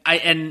 I'm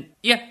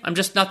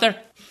just not there.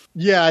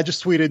 Yeah, I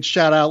just tweeted,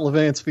 shout out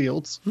Levance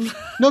Fields.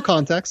 No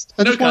context.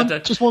 I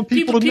just want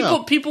people to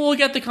know. People will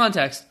get the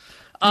context.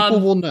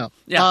 People will know.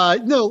 Yeah.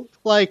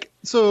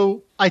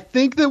 So I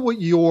think that what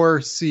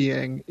you're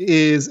seeing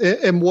is,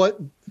 and what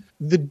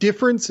the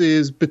difference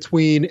is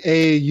between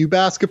AAU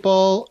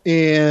basketball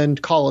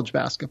and college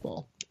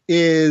basketball,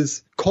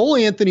 is Cole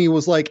Anthony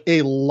was like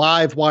a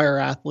live wire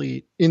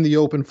athlete in the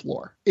open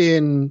floor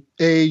in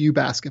AAU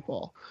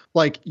basketball.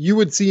 Like, you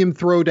would see him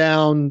throw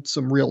down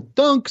some real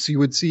dunks. You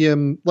would see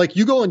him, like,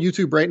 you go on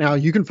YouTube right now,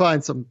 you can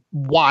find some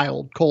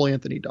wild Cole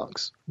Anthony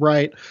dunks,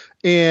 right?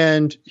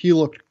 And he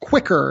looked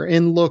quicker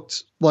and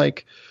looked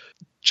like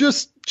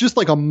just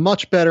like a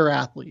much better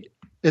athlete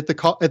at the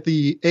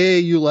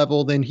AAU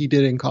level than he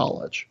did in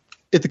college.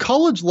 At the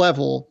college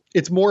level,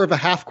 it's more of a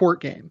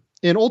half-court game.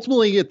 And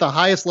ultimately, at the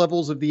highest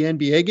levels of the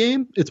NBA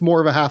game, it's more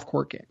of a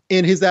half-court game.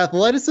 And his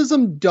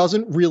athleticism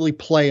doesn't really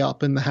play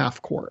up in the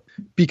half-court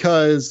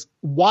because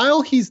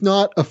while he's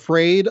not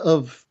afraid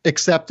of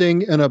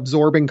accepting and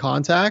absorbing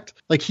contact,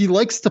 like, he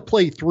likes to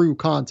play through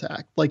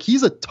contact. Like,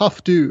 he's a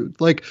tough dude.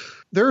 Like,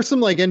 there are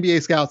some like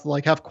NBA scouts that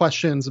like have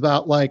questions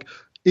about like,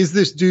 is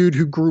this dude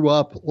who grew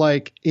up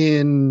like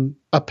in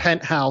a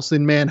penthouse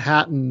in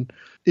Manhattan,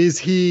 is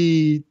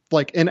he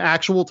like an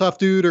actual tough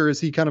dude or is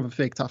he kind of a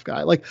fake tough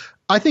guy? Like,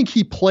 I think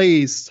he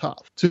plays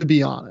tough, to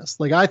be honest.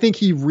 Like, I think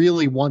he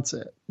really wants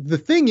it. The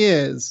thing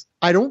is,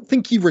 I don't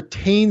think he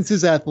retains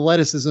his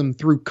athleticism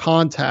through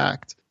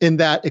contact and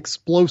that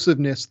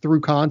explosiveness through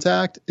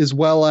contact, as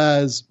well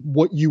as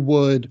what you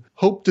would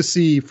hope to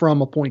see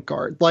from a point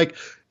guard. Like,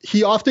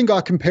 he often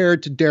got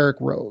compared to Derrick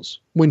Rose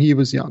when he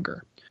was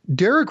younger.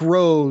 Derrick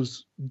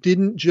Rose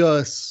didn't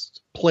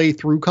just play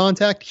through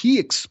contact. He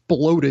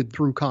exploded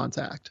through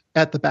contact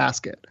at the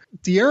basket.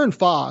 De'Aaron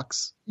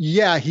Fox,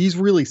 yeah, he's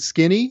really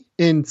skinny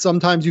and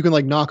sometimes you can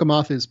like knock him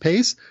off his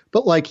pace,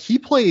 but like he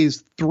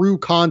plays through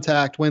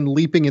contact when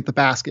leaping at the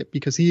basket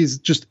because he's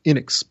just an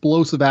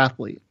explosive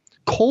athlete.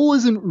 Cole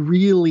isn't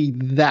really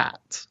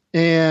that.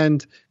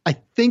 And I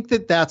think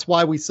that that's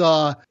why we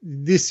saw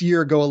this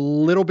year go a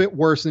little bit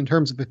worse in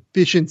terms of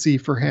efficiency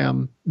for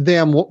him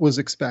than what was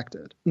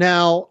expected.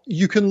 Now,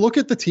 you can look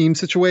at the team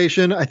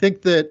situation. I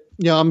think that,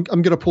 I'm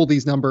going to pull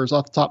these numbers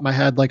off the top of my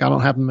head. Like, I don't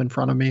have them in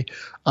front of me.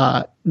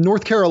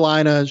 North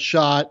Carolina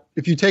shot,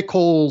 if you take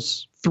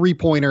Cole's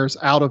 3-pointers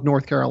out of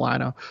North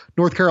Carolina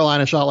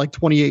shot like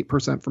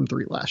 28% from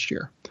three last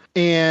year.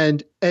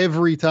 And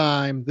every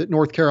time that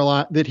North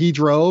Carolina that he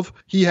drove,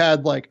 he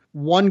had like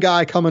one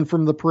guy coming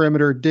from the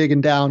perimeter digging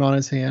down on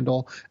his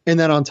handle. And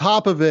then on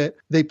top of it,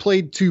 they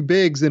played two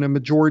bigs in a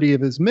majority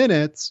of his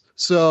minutes.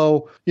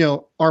 So,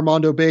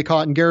 Armando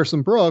Bacot and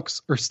Garrison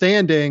Brooks are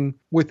standing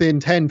within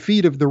 10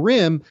 feet of the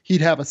rim.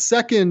 He'd have a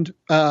second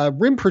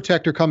rim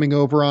protector coming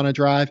over on a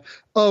drive.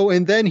 Oh,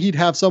 and then he'd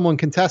have someone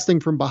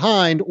contesting from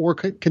behind or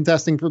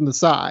contesting from the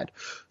side.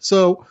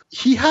 So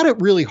he had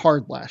it really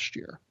hard last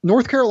year.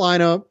 North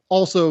Carolina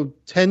also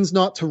tends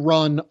not to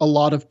run a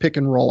lot of pick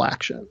and roll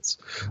actions.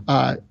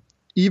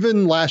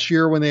 Even last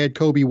year when they had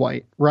Kobe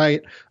White,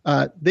 right?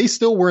 They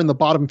still were in the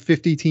bottom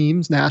 50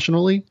 teams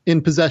nationally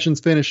in possessions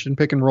finished in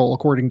pick and roll,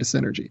 according to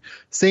Synergy.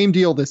 Same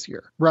deal this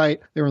year,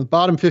 right? They were in the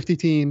bottom 50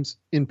 teams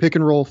in pick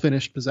and roll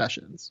finished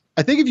possessions.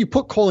 I think if you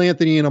put Cole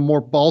Anthony in a more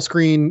ball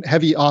screen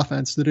heavy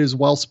offense that is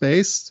well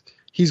spaced,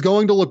 he's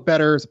going to look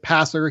better as a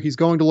passer. He's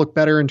going to look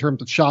better in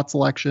terms of shot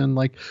selection.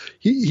 Like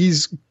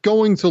he's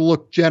going to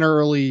look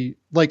generally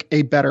like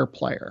a better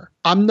player.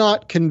 I'm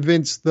not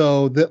convinced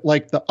though that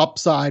like the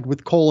upside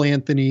with Cole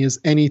Anthony is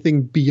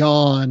anything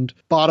beyond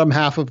bottom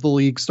half of the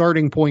league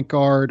starting point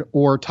guard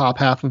or top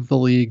half of the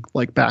league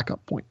like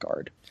backup point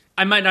guard.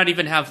 I might not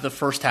even have the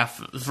first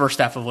half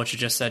of what you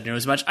just said near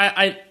as much.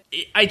 I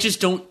just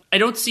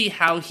don't see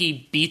how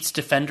he beats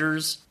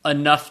defenders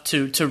enough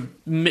to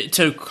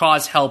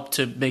cause help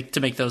to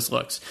make those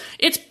looks.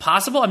 It's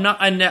possible.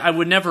 I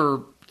would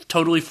never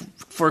totally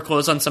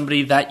foreclose on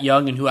somebody that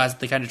young and who has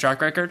the kind of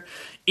track record.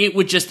 It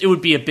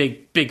would be a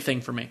big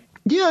thing for me.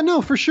 Yeah,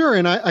 no, for sure.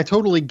 And I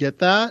totally get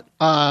that.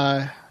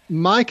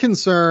 My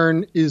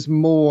concern is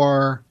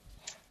more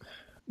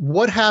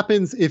what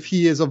happens if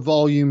he is a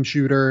volume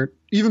shooter,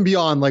 even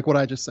beyond like what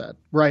I just said,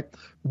 right?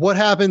 What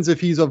happens if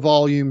he's a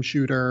volume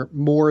shooter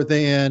more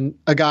than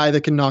a guy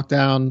that can knock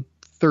down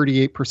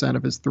 38%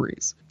 of his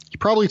threes? he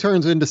probably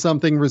turns into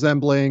something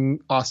resembling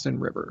Austin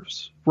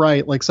Rivers,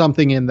 right? Like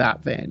something in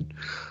that vein.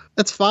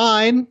 That's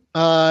fine.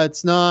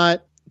 It's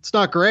not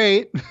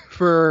great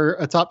for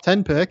a top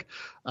 10 pick.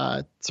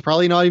 It's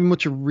probably not even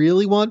what you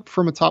really want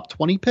from a top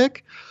 20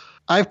 pick.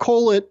 I have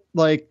Cole at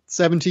like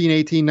 17,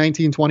 18,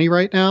 19, 20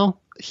 right now.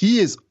 He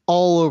is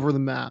all over the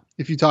map.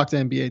 If you talk to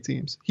NBA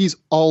teams, he's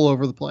all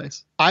over the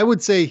place. I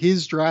would say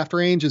his draft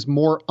range is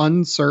more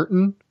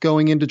uncertain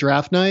going into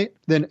draft night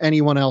than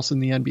anyone else in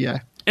the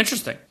NBA.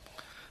 Interesting.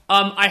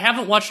 I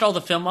haven't watched all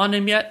the film on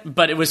him yet,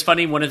 but it was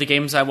funny. One of the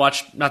games I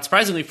watched, not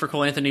surprisingly for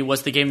Cole Anthony,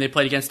 was the game they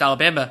played against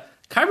Alabama.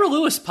 Kyra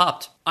Lewis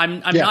popped. I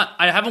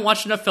haven't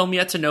watched enough film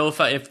yet to know if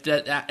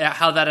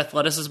how that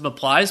athleticism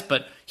applies,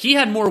 but he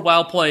had more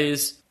wild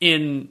plays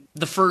in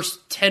the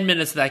first 10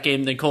 minutes of that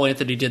game than Cole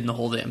Anthony did in the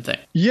whole damn thing.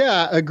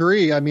 Yeah,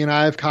 agree. I mean,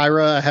 I have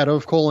Kyra ahead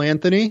of Cole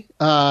Anthony.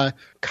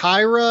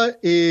 Kyra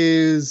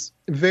is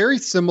very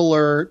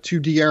similar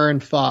to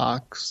De'Aaron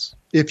Fox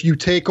if you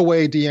take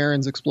away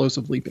De'Aaron's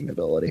explosive leaping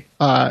ability.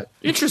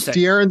 Interesting.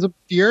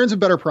 De'Aaron's a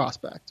better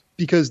prospect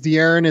because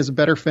De'Aaron is a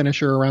better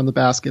finisher around the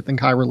basket than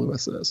Kyra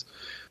Lewis is.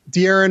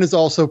 De'Aaron is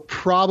also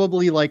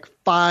probably like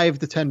 5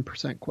 to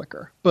 10%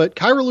 quicker. But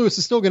Kyra Lewis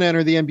is still going to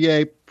enter the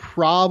NBA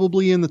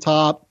probably in the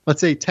top, let's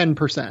say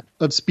 10%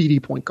 of speedy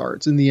point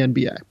guards in the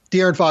NBA.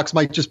 De'Aaron Fox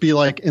might just be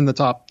like in the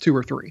top 2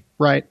 or 3,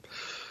 right?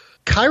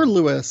 Kyra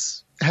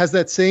Lewis has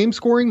that same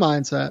scoring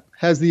mindset,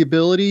 has the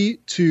ability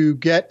to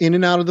get in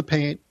and out of the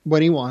paint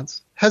when he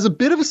wants, has a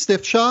bit of a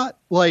stiff shot.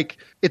 Like,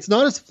 it's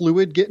not as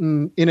fluid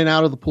getting in and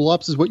out of the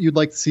pull-ups as what you'd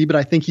like to see, but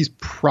I think he's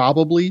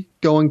probably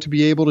going to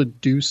be able to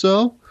do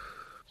so.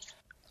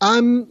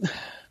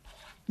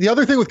 The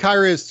other thing with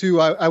Kyra is,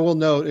 too, I will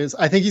note, is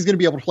I think he's going to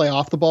be able to play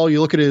off the ball. You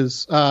look at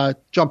his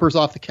jumpers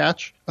off the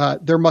catch.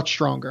 They're much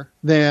stronger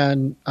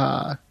than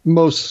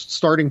most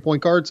starting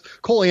point guards.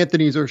 Cole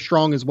Anthony's are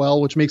strong as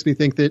well, which makes me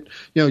think that,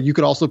 you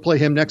could also play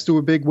him next to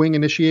a big wing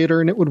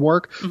initiator and it would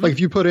work. Mm-hmm. Like if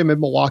you put him in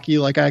Milwaukee,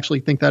 like I actually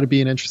think that'd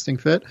be an interesting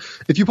fit.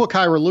 If you put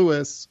Kyra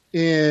Lewis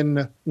in,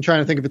 I'm trying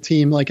to think of a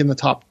team like in the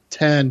top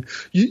 10,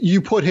 you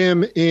put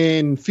him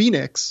in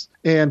Phoenix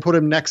and put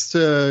him next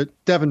to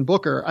Devin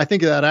Booker, I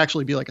think that'd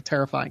actually be like a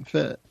terrifying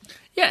fit.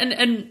 Yeah,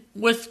 and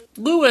with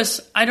Lewis,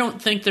 I don't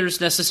think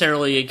there's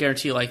necessarily a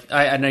guarantee.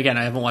 And again,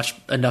 I haven't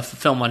watched enough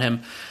film on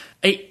him.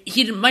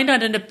 He might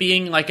not end up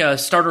being like a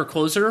starter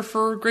closer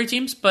for great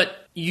teams,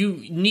 but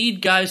you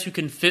need guys who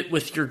can fit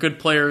with your good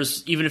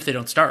players, even if they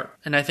don't start.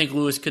 And I think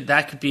Lewis could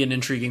be an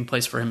intriguing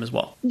place for him as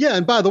well. Yeah,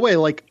 and by the way,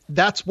 like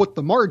that's what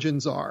the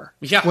margins are.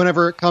 Yeah.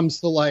 Whenever it comes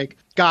to like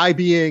guy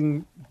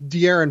being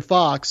De'Aaron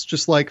Fox,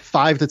 just like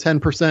 5 to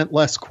 10%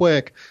 less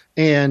quick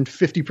and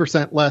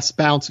 50% less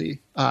bouncy.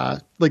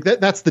 Like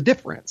that's the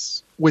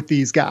difference with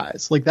these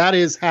guys. Like that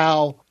is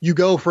how you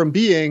go from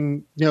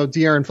being,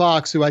 De'Aaron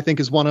Fox, who I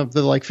think is one of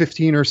the like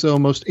 15 or so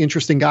most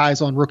interesting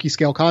guys on rookie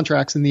scale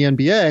contracts in the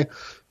NBA,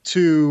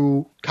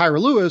 to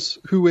Kyra Lewis,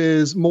 who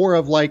is more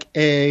of like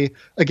I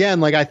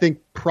think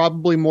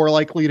probably more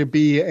likely to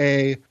be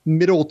a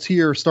middle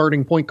tier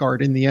starting point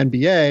guard in the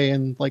NBA.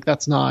 And like,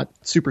 that's not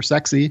super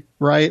sexy,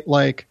 right?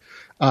 Like,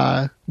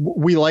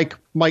 we like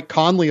Mike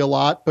Conley a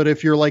lot, but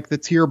if you're like the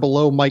tier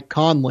below Mike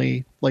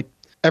Conley, like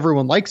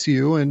everyone likes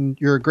you and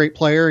you're a great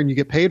player and you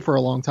get paid for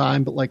a long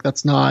time, but like,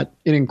 that's not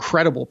an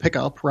incredible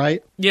pickup,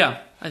 right?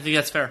 Yeah, I think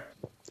that's fair.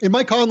 And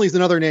Mike Conley's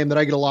another name that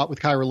I get a lot with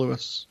Kyra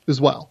Lewis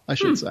as well, I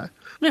should say.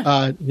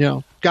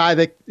 Yeah. Guy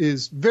that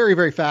is very,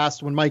 very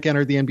fast. When Mike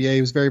entered the NBA,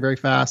 he was very, very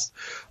fast.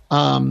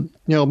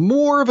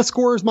 More of a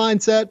scorer's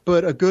mindset,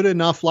 but a good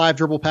enough live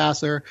dribble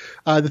passer.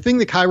 The thing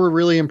that Kyra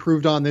really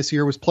improved on this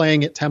year was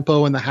playing at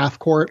tempo in the half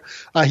court.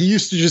 He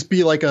used to just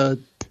be like a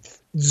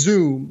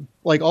zoom,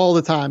 like all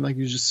the time. Like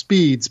he was just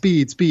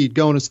speed,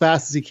 going as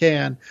fast as he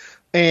can.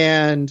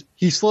 And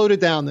he slowed it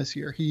down this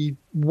year. He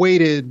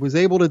waited, was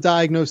able to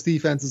diagnose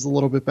defenses a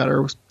little bit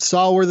better,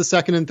 saw where the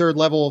second and third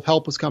level of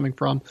help was coming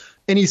from.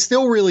 And he's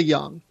still really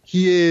young.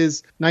 He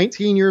is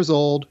 19 years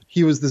old.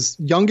 He was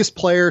the youngest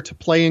player to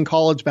play in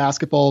college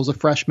basketball as a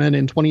freshman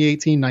in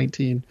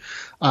 2018-19.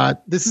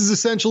 This is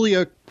essentially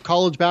a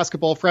college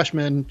basketball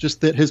freshman,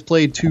 just that has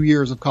played 2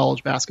 years of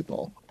college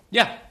basketball.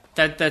 Yeah,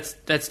 that's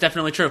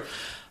definitely true.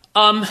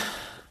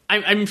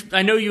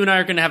 I know you and I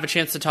are going to have a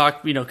chance to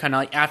talk, kind of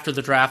like after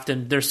the draft,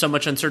 and there's so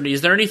much uncertainty.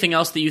 Is there anything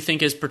else that you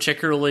think is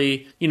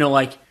particularly,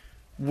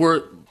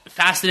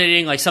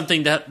 fascinating, like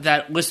something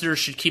that listeners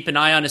should keep an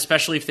eye on,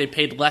 especially if they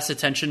paid less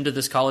attention to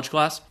this college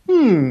class?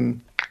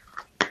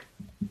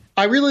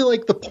 I really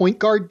like the point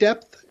guard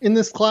depth in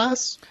this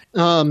class.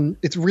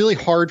 It's really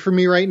hard for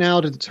me right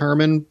now to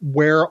determine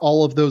where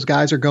all of those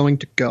guys are going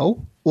to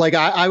go. Like,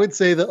 I would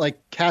say that like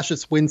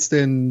Cassius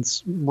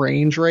Winston's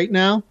range right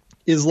now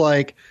is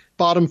like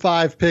bottom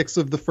 5 picks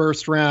of the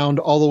first round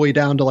all the way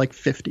down to like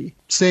 50.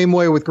 Same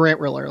way with Grant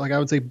Riller. Like I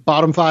would say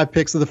bottom 5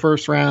 picks of the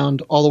first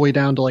round all the way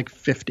down to like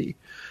 50.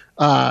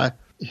 Like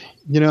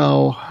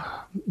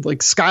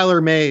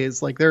Skylar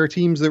Mays, like there are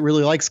teams that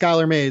really like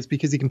Skylar Mays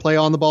because he can play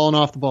on the ball and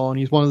off the ball, and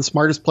he's one of the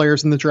smartest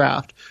players in the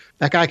draft.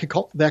 That guy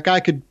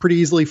could pretty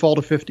easily fall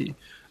to 50.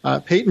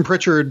 Peyton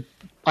Pritchard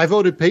I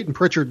voted Peyton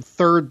Pritchard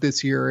third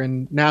this year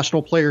in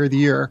National Player of the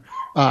Year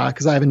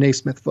because I have a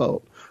Naismith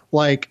vote.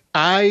 Like,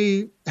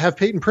 I have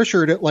Peyton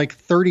Pritchard at like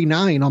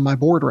 39 on my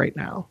board right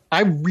now.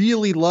 I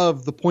really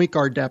love the point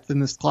guard depth in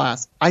this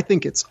class. I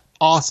think it's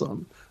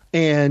awesome.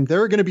 And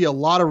there are going to be a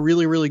lot of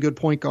really, really good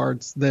point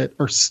guards that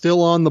are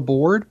still on the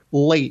board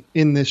late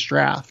in this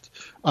draft.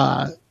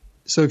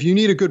 So if you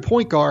need a good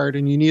point guard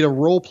and you need a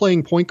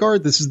role-playing point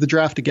guard, this is the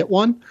draft to get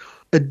one.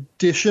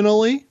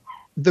 Additionally,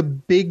 the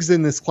bigs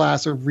in this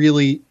class are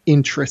really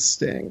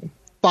interesting.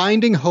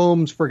 Finding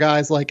homes for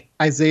guys like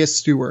Isaiah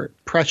Stewart,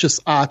 Precious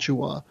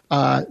Achiuwa,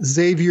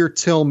 Xavier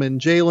Tillman,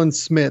 Jalen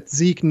Smith,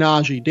 Zeke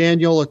Naji,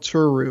 Daniel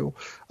Oturu,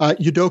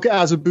 Udoka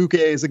Azubuike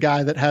is a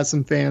guy that has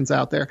some fans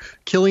out there.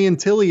 Killian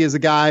Tilly is a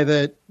guy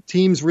that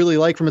teams really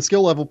like from a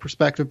skill level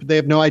perspective, but they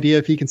have no idea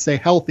if he can stay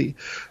healthy.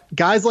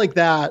 Guys like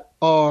that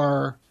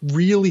are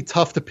really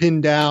tough to pin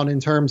down in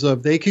terms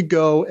of they could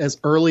go as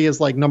early as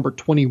like number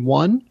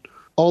 21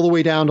 all the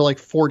way down to like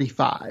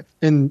 45.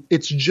 And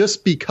it's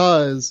just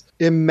because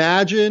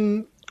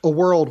imagine a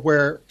world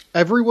where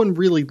everyone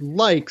really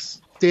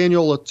likes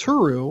Daniel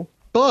Oturu,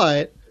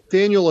 but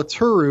Daniel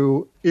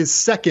Oturu is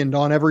second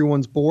on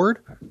everyone's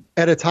board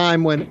at a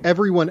time when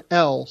everyone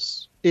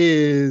else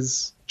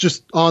is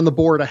just on the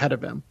board ahead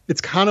of him. It's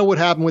kind of what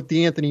happened with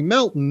DeAnthony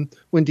Melton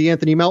when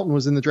DeAnthony Melton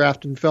was in the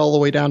draft and fell all the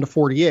way down to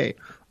 48.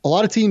 A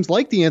lot of teams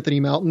like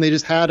DeAnthony Melton. They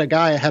just had a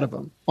guy ahead of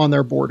him on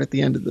their board at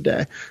the end of the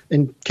day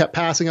and kept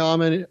passing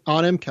on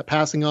him, kept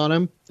passing on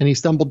him. And he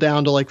stumbled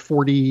down to like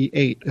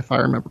 48, if I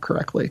remember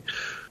correctly.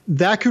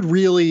 That could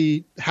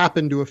really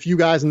happen to a few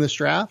guys in this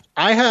draft.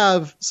 I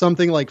have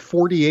something like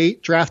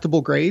 48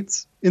 draftable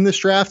grades in this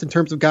draft in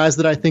terms of guys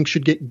that I think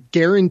should get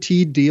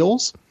guaranteed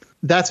deals.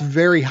 That's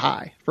very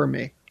high for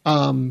me.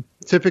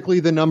 Typically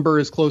the number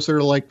is closer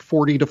to like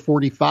 40 to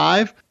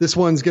 45. This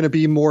one's going to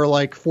be more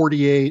like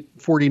 48,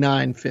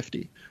 49,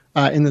 50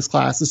 in this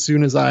class as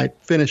soon as I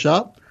finish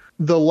up.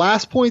 The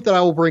last point that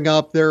I will bring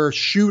up, there are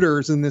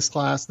shooters in this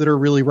class that are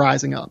really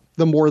rising up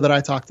the more that I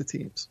talk to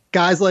teams.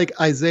 Guys like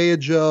Isaiah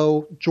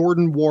Joe,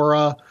 Jordan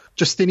Nwora,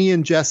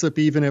 Justinian Jessup,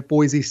 even at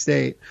Boise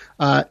State.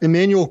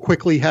 Emmanuel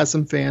Quickley has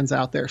some fans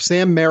out there.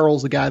 Sam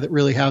Merrill's a guy that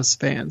really has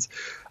fans.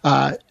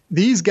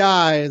 These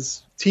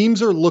guys,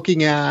 teams are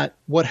looking at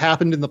what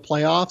happened in the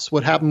playoffs,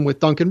 what happened with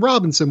Duncan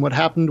Robinson, what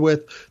happened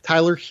with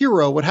Tyler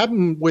Hero, what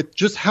happened with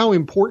just how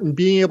important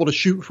being able to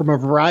shoot from a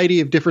variety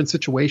of different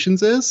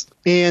situations is.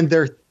 And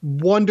they're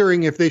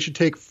wondering if they should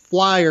take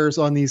flyers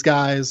on these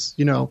guys,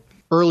 you know,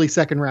 early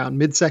second round,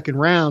 mid-second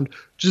round,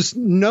 just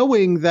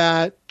knowing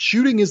that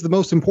shooting is the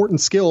most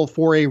important skill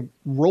for a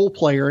role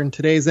player in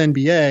today's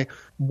NBA.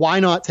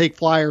 Why not take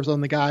flyers on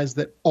the guys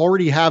that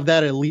already have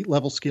that elite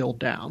level skill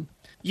down?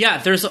 Yeah,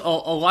 there's a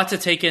lot to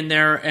take in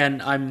there,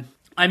 and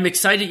I'm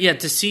excited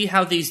to see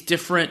how these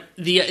different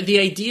the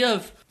idea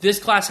of this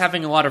class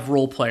having a lot of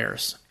role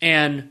players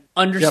and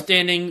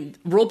understanding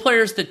role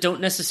players that don't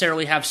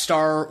necessarily have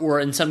star or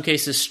in some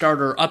cases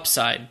starter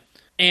upside,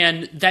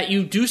 and that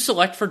you do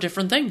select for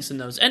different things in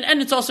those. And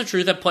it's also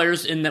true that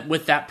players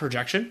with that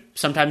projection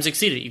sometimes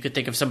exceed it. You could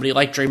think of somebody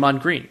like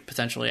Draymond Green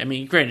potentially. I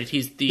mean, granted,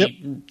 he's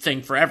the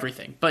thing for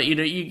everything, but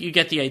you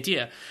get the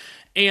idea.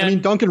 And, I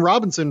mean, Duncan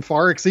Robinson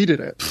far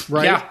exceeded it,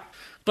 right? Yeah,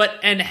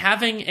 but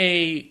having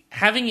a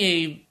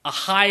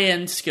high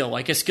end skill,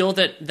 like a skill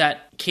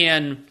that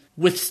can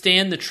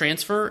withstand the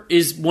transfer,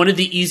 is one of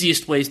the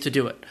easiest ways to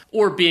do it.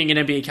 Or being an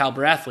NBA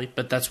caliber athlete,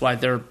 but that's why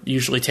they're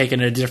usually taken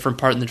a different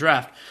part in the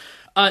draft.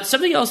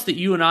 Something else that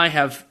you and I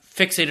have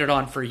fixated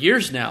on for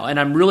years now, and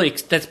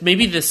that's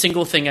maybe the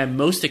single thing I'm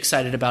most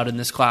excited about in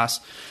this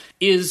class,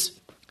 is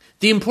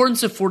the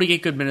importance of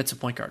 48 good minutes of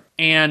point guard.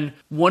 And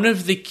one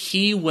of the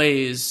key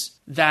ways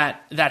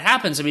that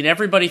happens, I mean,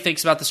 everybody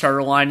thinks about the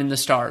starter line and the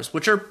stars,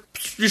 which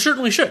you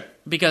certainly should,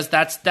 because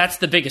that's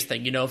the biggest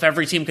thing. You know, if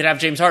every team could have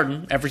James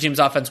Harden, every team's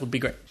offense would be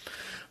great.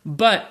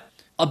 But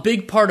a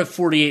big part of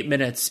 48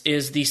 minutes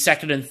is the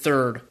second and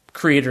third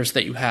creators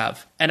that you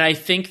have. And I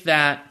think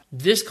that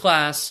this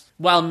class,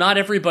 while not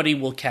everybody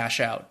will cash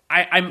out,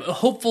 I'm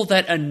hopeful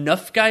that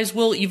enough guys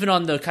will, even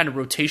on the kind of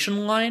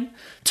rotation line,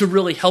 to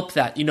really help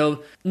that. You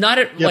know, not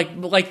at,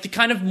 like the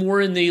kind of more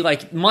in the,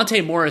 like,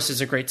 Monte Morris is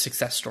a great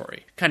success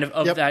story kind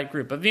of that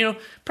group of, you know,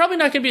 probably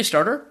not going to be a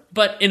starter,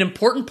 but an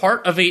important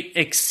part of a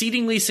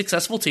exceedingly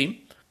successful team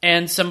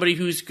and somebody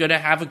who's going to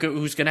have a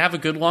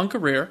good long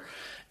career.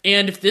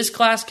 And if this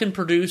class can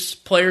produce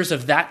players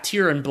of that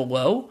tier and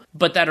below,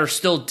 but that are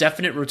still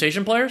definite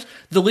rotation players,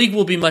 the league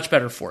will be much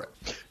better for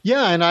it.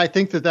 Yeah, and I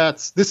think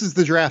this is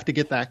the draft to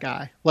get that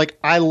guy. Like,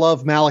 I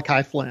love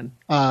Malachi Flynn.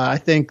 I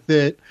think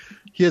that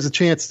he has a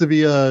chance to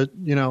be a,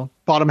 you know,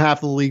 bottom half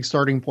of the league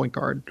starting point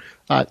guard.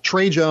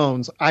 Trey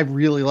Jones, I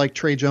really like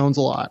Trey Jones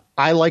a lot.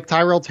 I like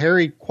Tyrell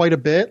Terry quite a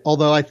bit,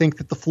 although I think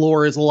that the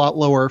floor is a lot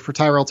lower for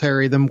Tyrell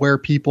Terry than where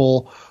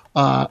people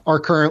are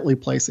currently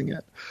placing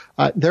it.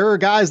 There are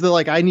guys that,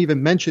 like, I didn't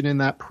even mention in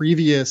that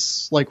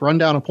previous, like,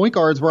 rundown of point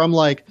guards where I'm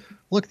like,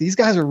 look, these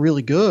guys are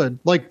really good.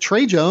 Like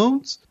Trey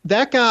Jones,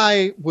 that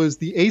guy was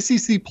the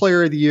ACC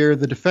Player of the Year,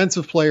 the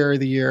Defensive Player of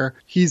the Year.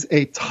 He's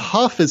a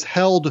tough as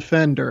hell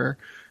defender.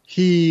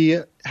 He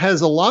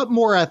has a lot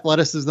more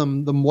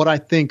athleticism than what I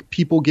think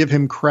people give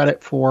him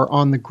credit for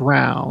on the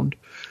ground.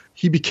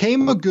 He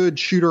became a good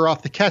shooter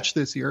off the catch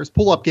this year. His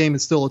pull-up game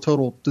is still a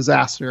total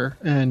disaster,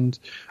 and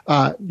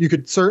you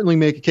could certainly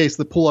make a case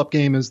that pull-up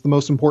game is the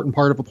most important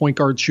part of a point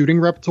guard shooting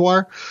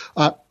repertoire.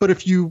 But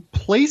if you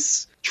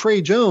place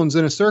Trey Jones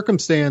in a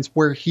circumstance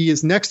where he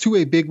is next to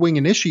a big wing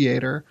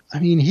initiator, I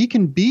mean, he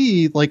can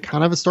be like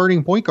kind of a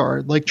starting point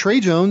guard. Like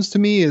Trey Jones to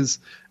me is,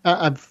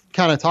 I've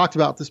kind of talked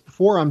about this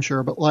before, I'm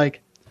sure, but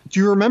like, do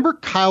you remember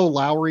Kyle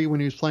Lowry when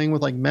he was playing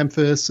with like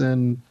Memphis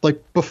and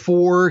like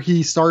before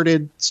he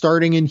starting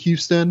in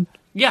Houston?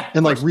 Yeah.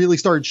 And like really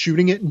started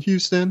shooting it in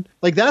Houston.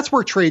 Like that's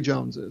where Trey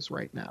Jones is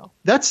right now.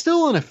 That's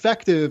still an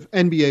effective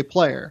NBA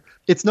player.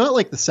 It's not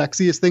like the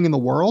sexiest thing in the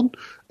world.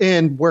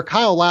 And where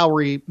Kyle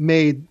Lowry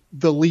made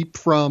the leap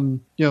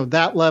from,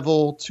 that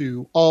level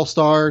to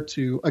all-star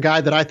to a guy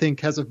that I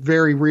think has a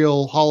very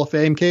real Hall of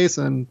Fame case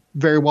and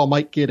very well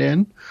might get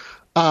in,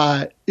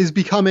 is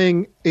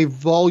becoming a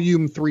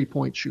volume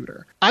 3-point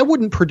shooter. I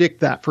wouldn't predict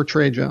that for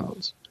Trey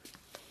Jones.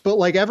 But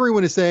like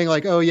everyone is saying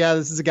like, oh yeah,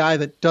 this is a guy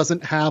that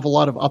doesn't have a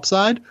lot of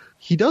upside.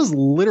 He does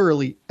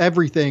literally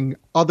everything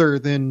other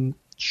than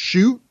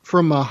shoot at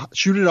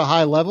a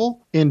high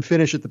level and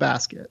finish at the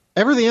basket.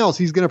 Everything else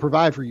he's going to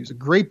provide for you. He's a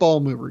great ball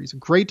mover. He's a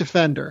great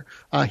defender.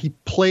 He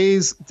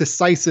plays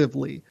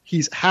decisively.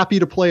 He's happy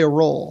to play a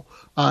role.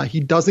 He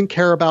doesn't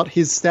care about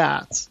his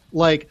stats.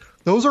 Like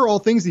those are all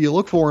things that you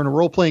look for in a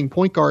role-playing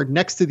point guard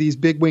next to these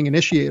big wing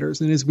initiators.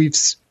 And as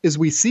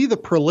we see the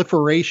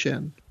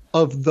proliferation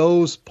of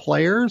those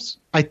players,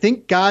 I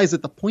think guys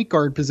at the point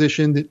guard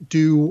position that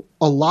do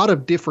a lot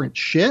of different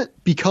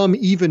shit become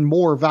even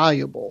more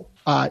valuable,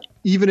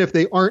 even if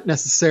they aren't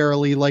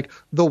necessarily like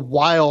the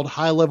wild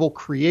high-level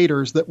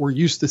creators that we're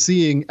used to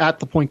seeing at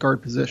the point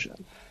guard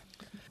position.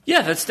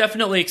 Yeah, that's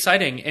definitely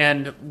exciting,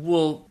 and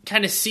we'll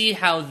kind of see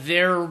how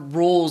their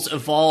roles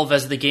evolve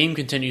as the game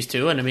continues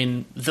to. And I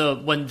mean,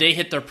 when they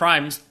hit their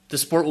primes, the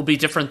sport will be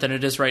different than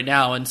it is right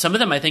now, and some of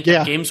them I think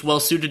have games well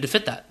suited to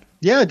fit that.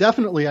 Yeah,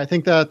 definitely. I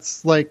think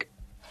that's like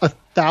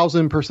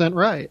 1,000%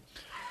 right.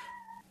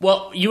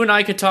 Well, you and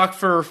I could talk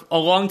for a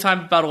long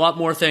time about a lot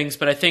more things,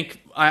 but I think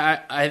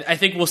I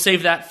think we'll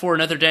save that for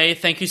another day.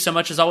 Thank you so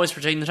much, as always,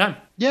 for taking the time.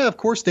 Yeah, of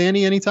course,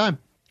 Danny, anytime.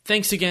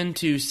 Thanks again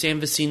to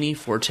Sam Vecenie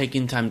for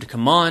taking time to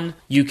come on.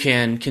 You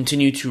can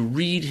continue to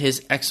read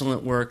his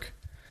excellent work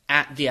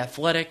at The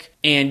Athletic,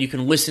 and you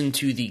can listen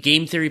to the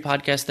Game Theory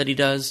podcast that he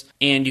does,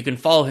 and you can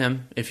follow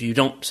him, if you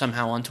don't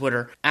somehow, on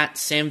Twitter, at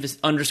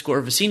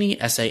Sam_Vecenie,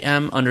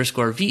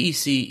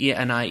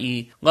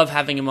 SAM_VECENIE. Love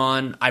having him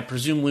on. I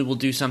presume we will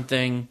do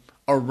something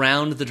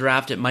around the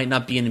draft. It might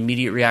not be an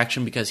immediate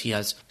reaction because he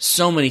has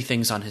so many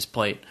things on his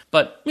plate.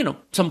 But,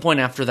 some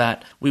point after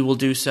that, we will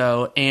do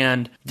so.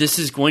 And this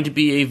is going to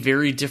be a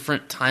very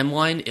different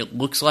timeline. It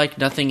looks like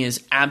nothing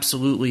is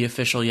absolutely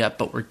official yet,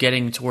 but we're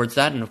getting towards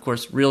that. And of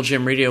course, Real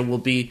GM Radio will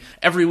be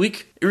every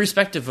week,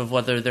 irrespective of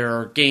whether there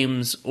are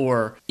games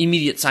or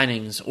immediate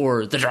signings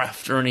or the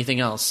draft or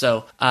anything else.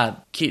 So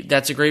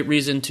that's a great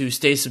reason to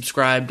stay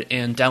subscribed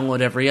and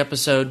download every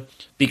episode,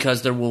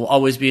 because there will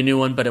always be a new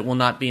one, but it will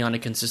not be on a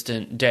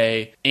consistent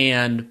day.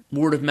 And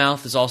word of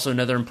mouth is also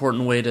another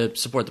important way to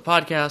support the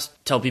podcast.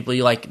 Tell people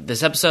you like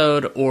this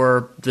episode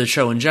or the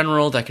show in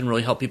general. That can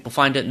really help people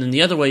find it. And then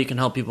the other way you can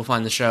help people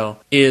find the show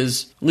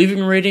is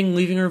leaving a rating,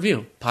 leaving a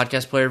review.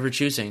 Podcast player of your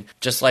choosing.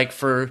 Just like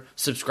for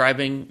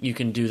subscribing, you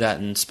can do that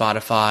in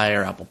Spotify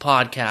or Apple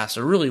Podcasts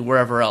or really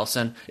wherever else.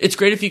 And it's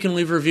great if you can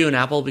leave a review in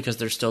Apple, because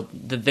they're still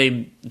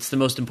it's the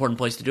most important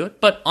place to do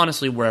it. But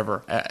honestly,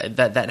 wherever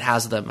that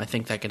has them, I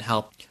think that can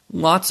help.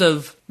 Lots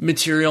of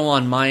material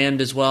on my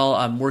end as well.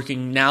 I'm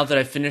working, now that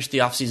I've finished the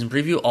off-season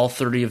preview, all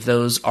 30 of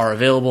those are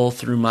available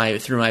through my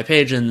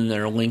page, and then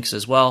there are links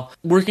as well.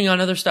 Working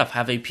on other stuff.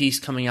 Have a piece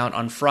coming out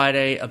on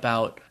Friday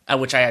about,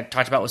 which I had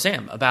talked about with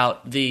Sam,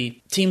 about the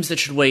teams that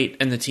should wait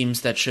and the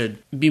teams that should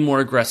be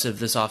more aggressive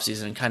this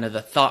offseason, and kind of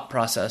the thought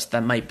process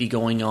that might be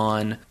going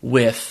on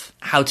with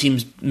how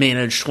teams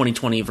manage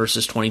 2020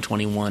 versus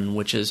 2021,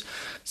 which is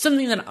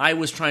something that I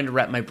was trying to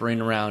wrap my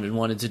brain around and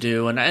wanted to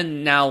do.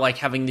 And now, like,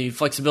 having the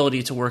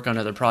flexibility to work on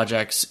other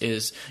projects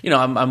is, there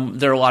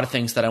are a lot of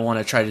things that I want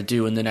to try to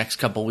do in the next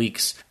couple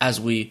weeks as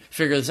we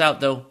figure this out,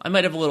 though I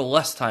might have a little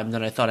less time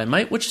than I thought I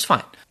might, which is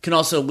fine. Can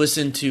also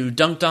listen to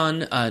Dunked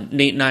On.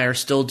 Nate and I are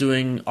still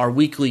doing our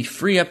weekly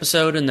free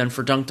episode, and then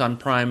for Dunked On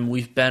Prime,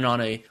 we've been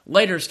on a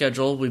lighter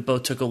schedule. We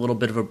both took a little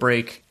bit of a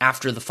break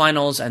after the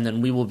finals, and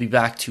then we will be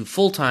back to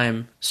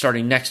full-time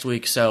starting next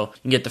week. So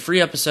you can get the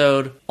free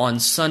episode on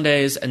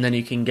Sundays, and then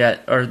you can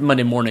get, or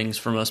Monday mornings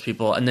for most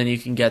people, and then you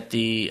can get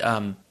the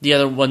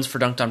other ones for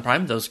Dunked On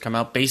Prime. Those come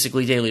out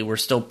basically daily. We're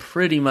still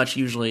pretty much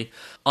usually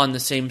on the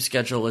same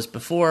schedule as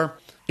before.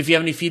 If you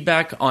have any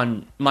feedback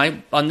on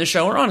this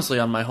show, or honestly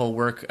on my whole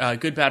work,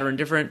 good, bad, or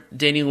indifferent,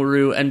 Danny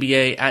Leroux,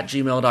 NBA at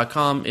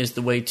gmail.com is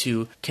the way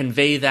to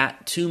convey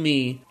that to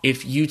me.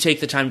 If you take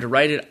the time to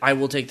write it, I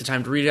will take the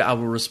time to read it. I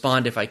will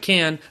respond if I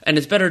can. And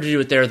it's better to do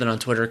it there than on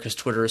Twitter, because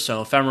Twitter is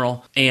so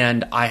ephemeral.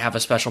 And I have a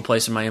special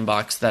place in my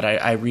inbox that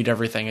I read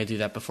everything. I do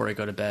that before I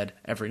go to bed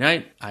every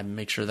night. I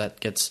make sure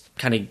that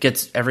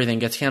everything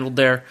gets handled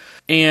there.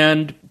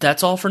 And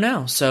that's all for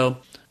now. So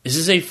this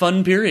is a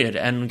fun period,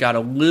 and got a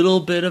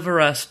little bit of a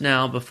rest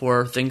now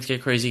before things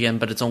get crazy again,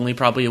 but it's only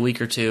probably a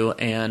week or two,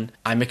 and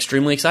I'm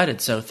extremely excited.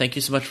 So thank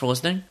you so much for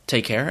listening.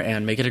 Take care,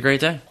 and make it a great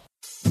day.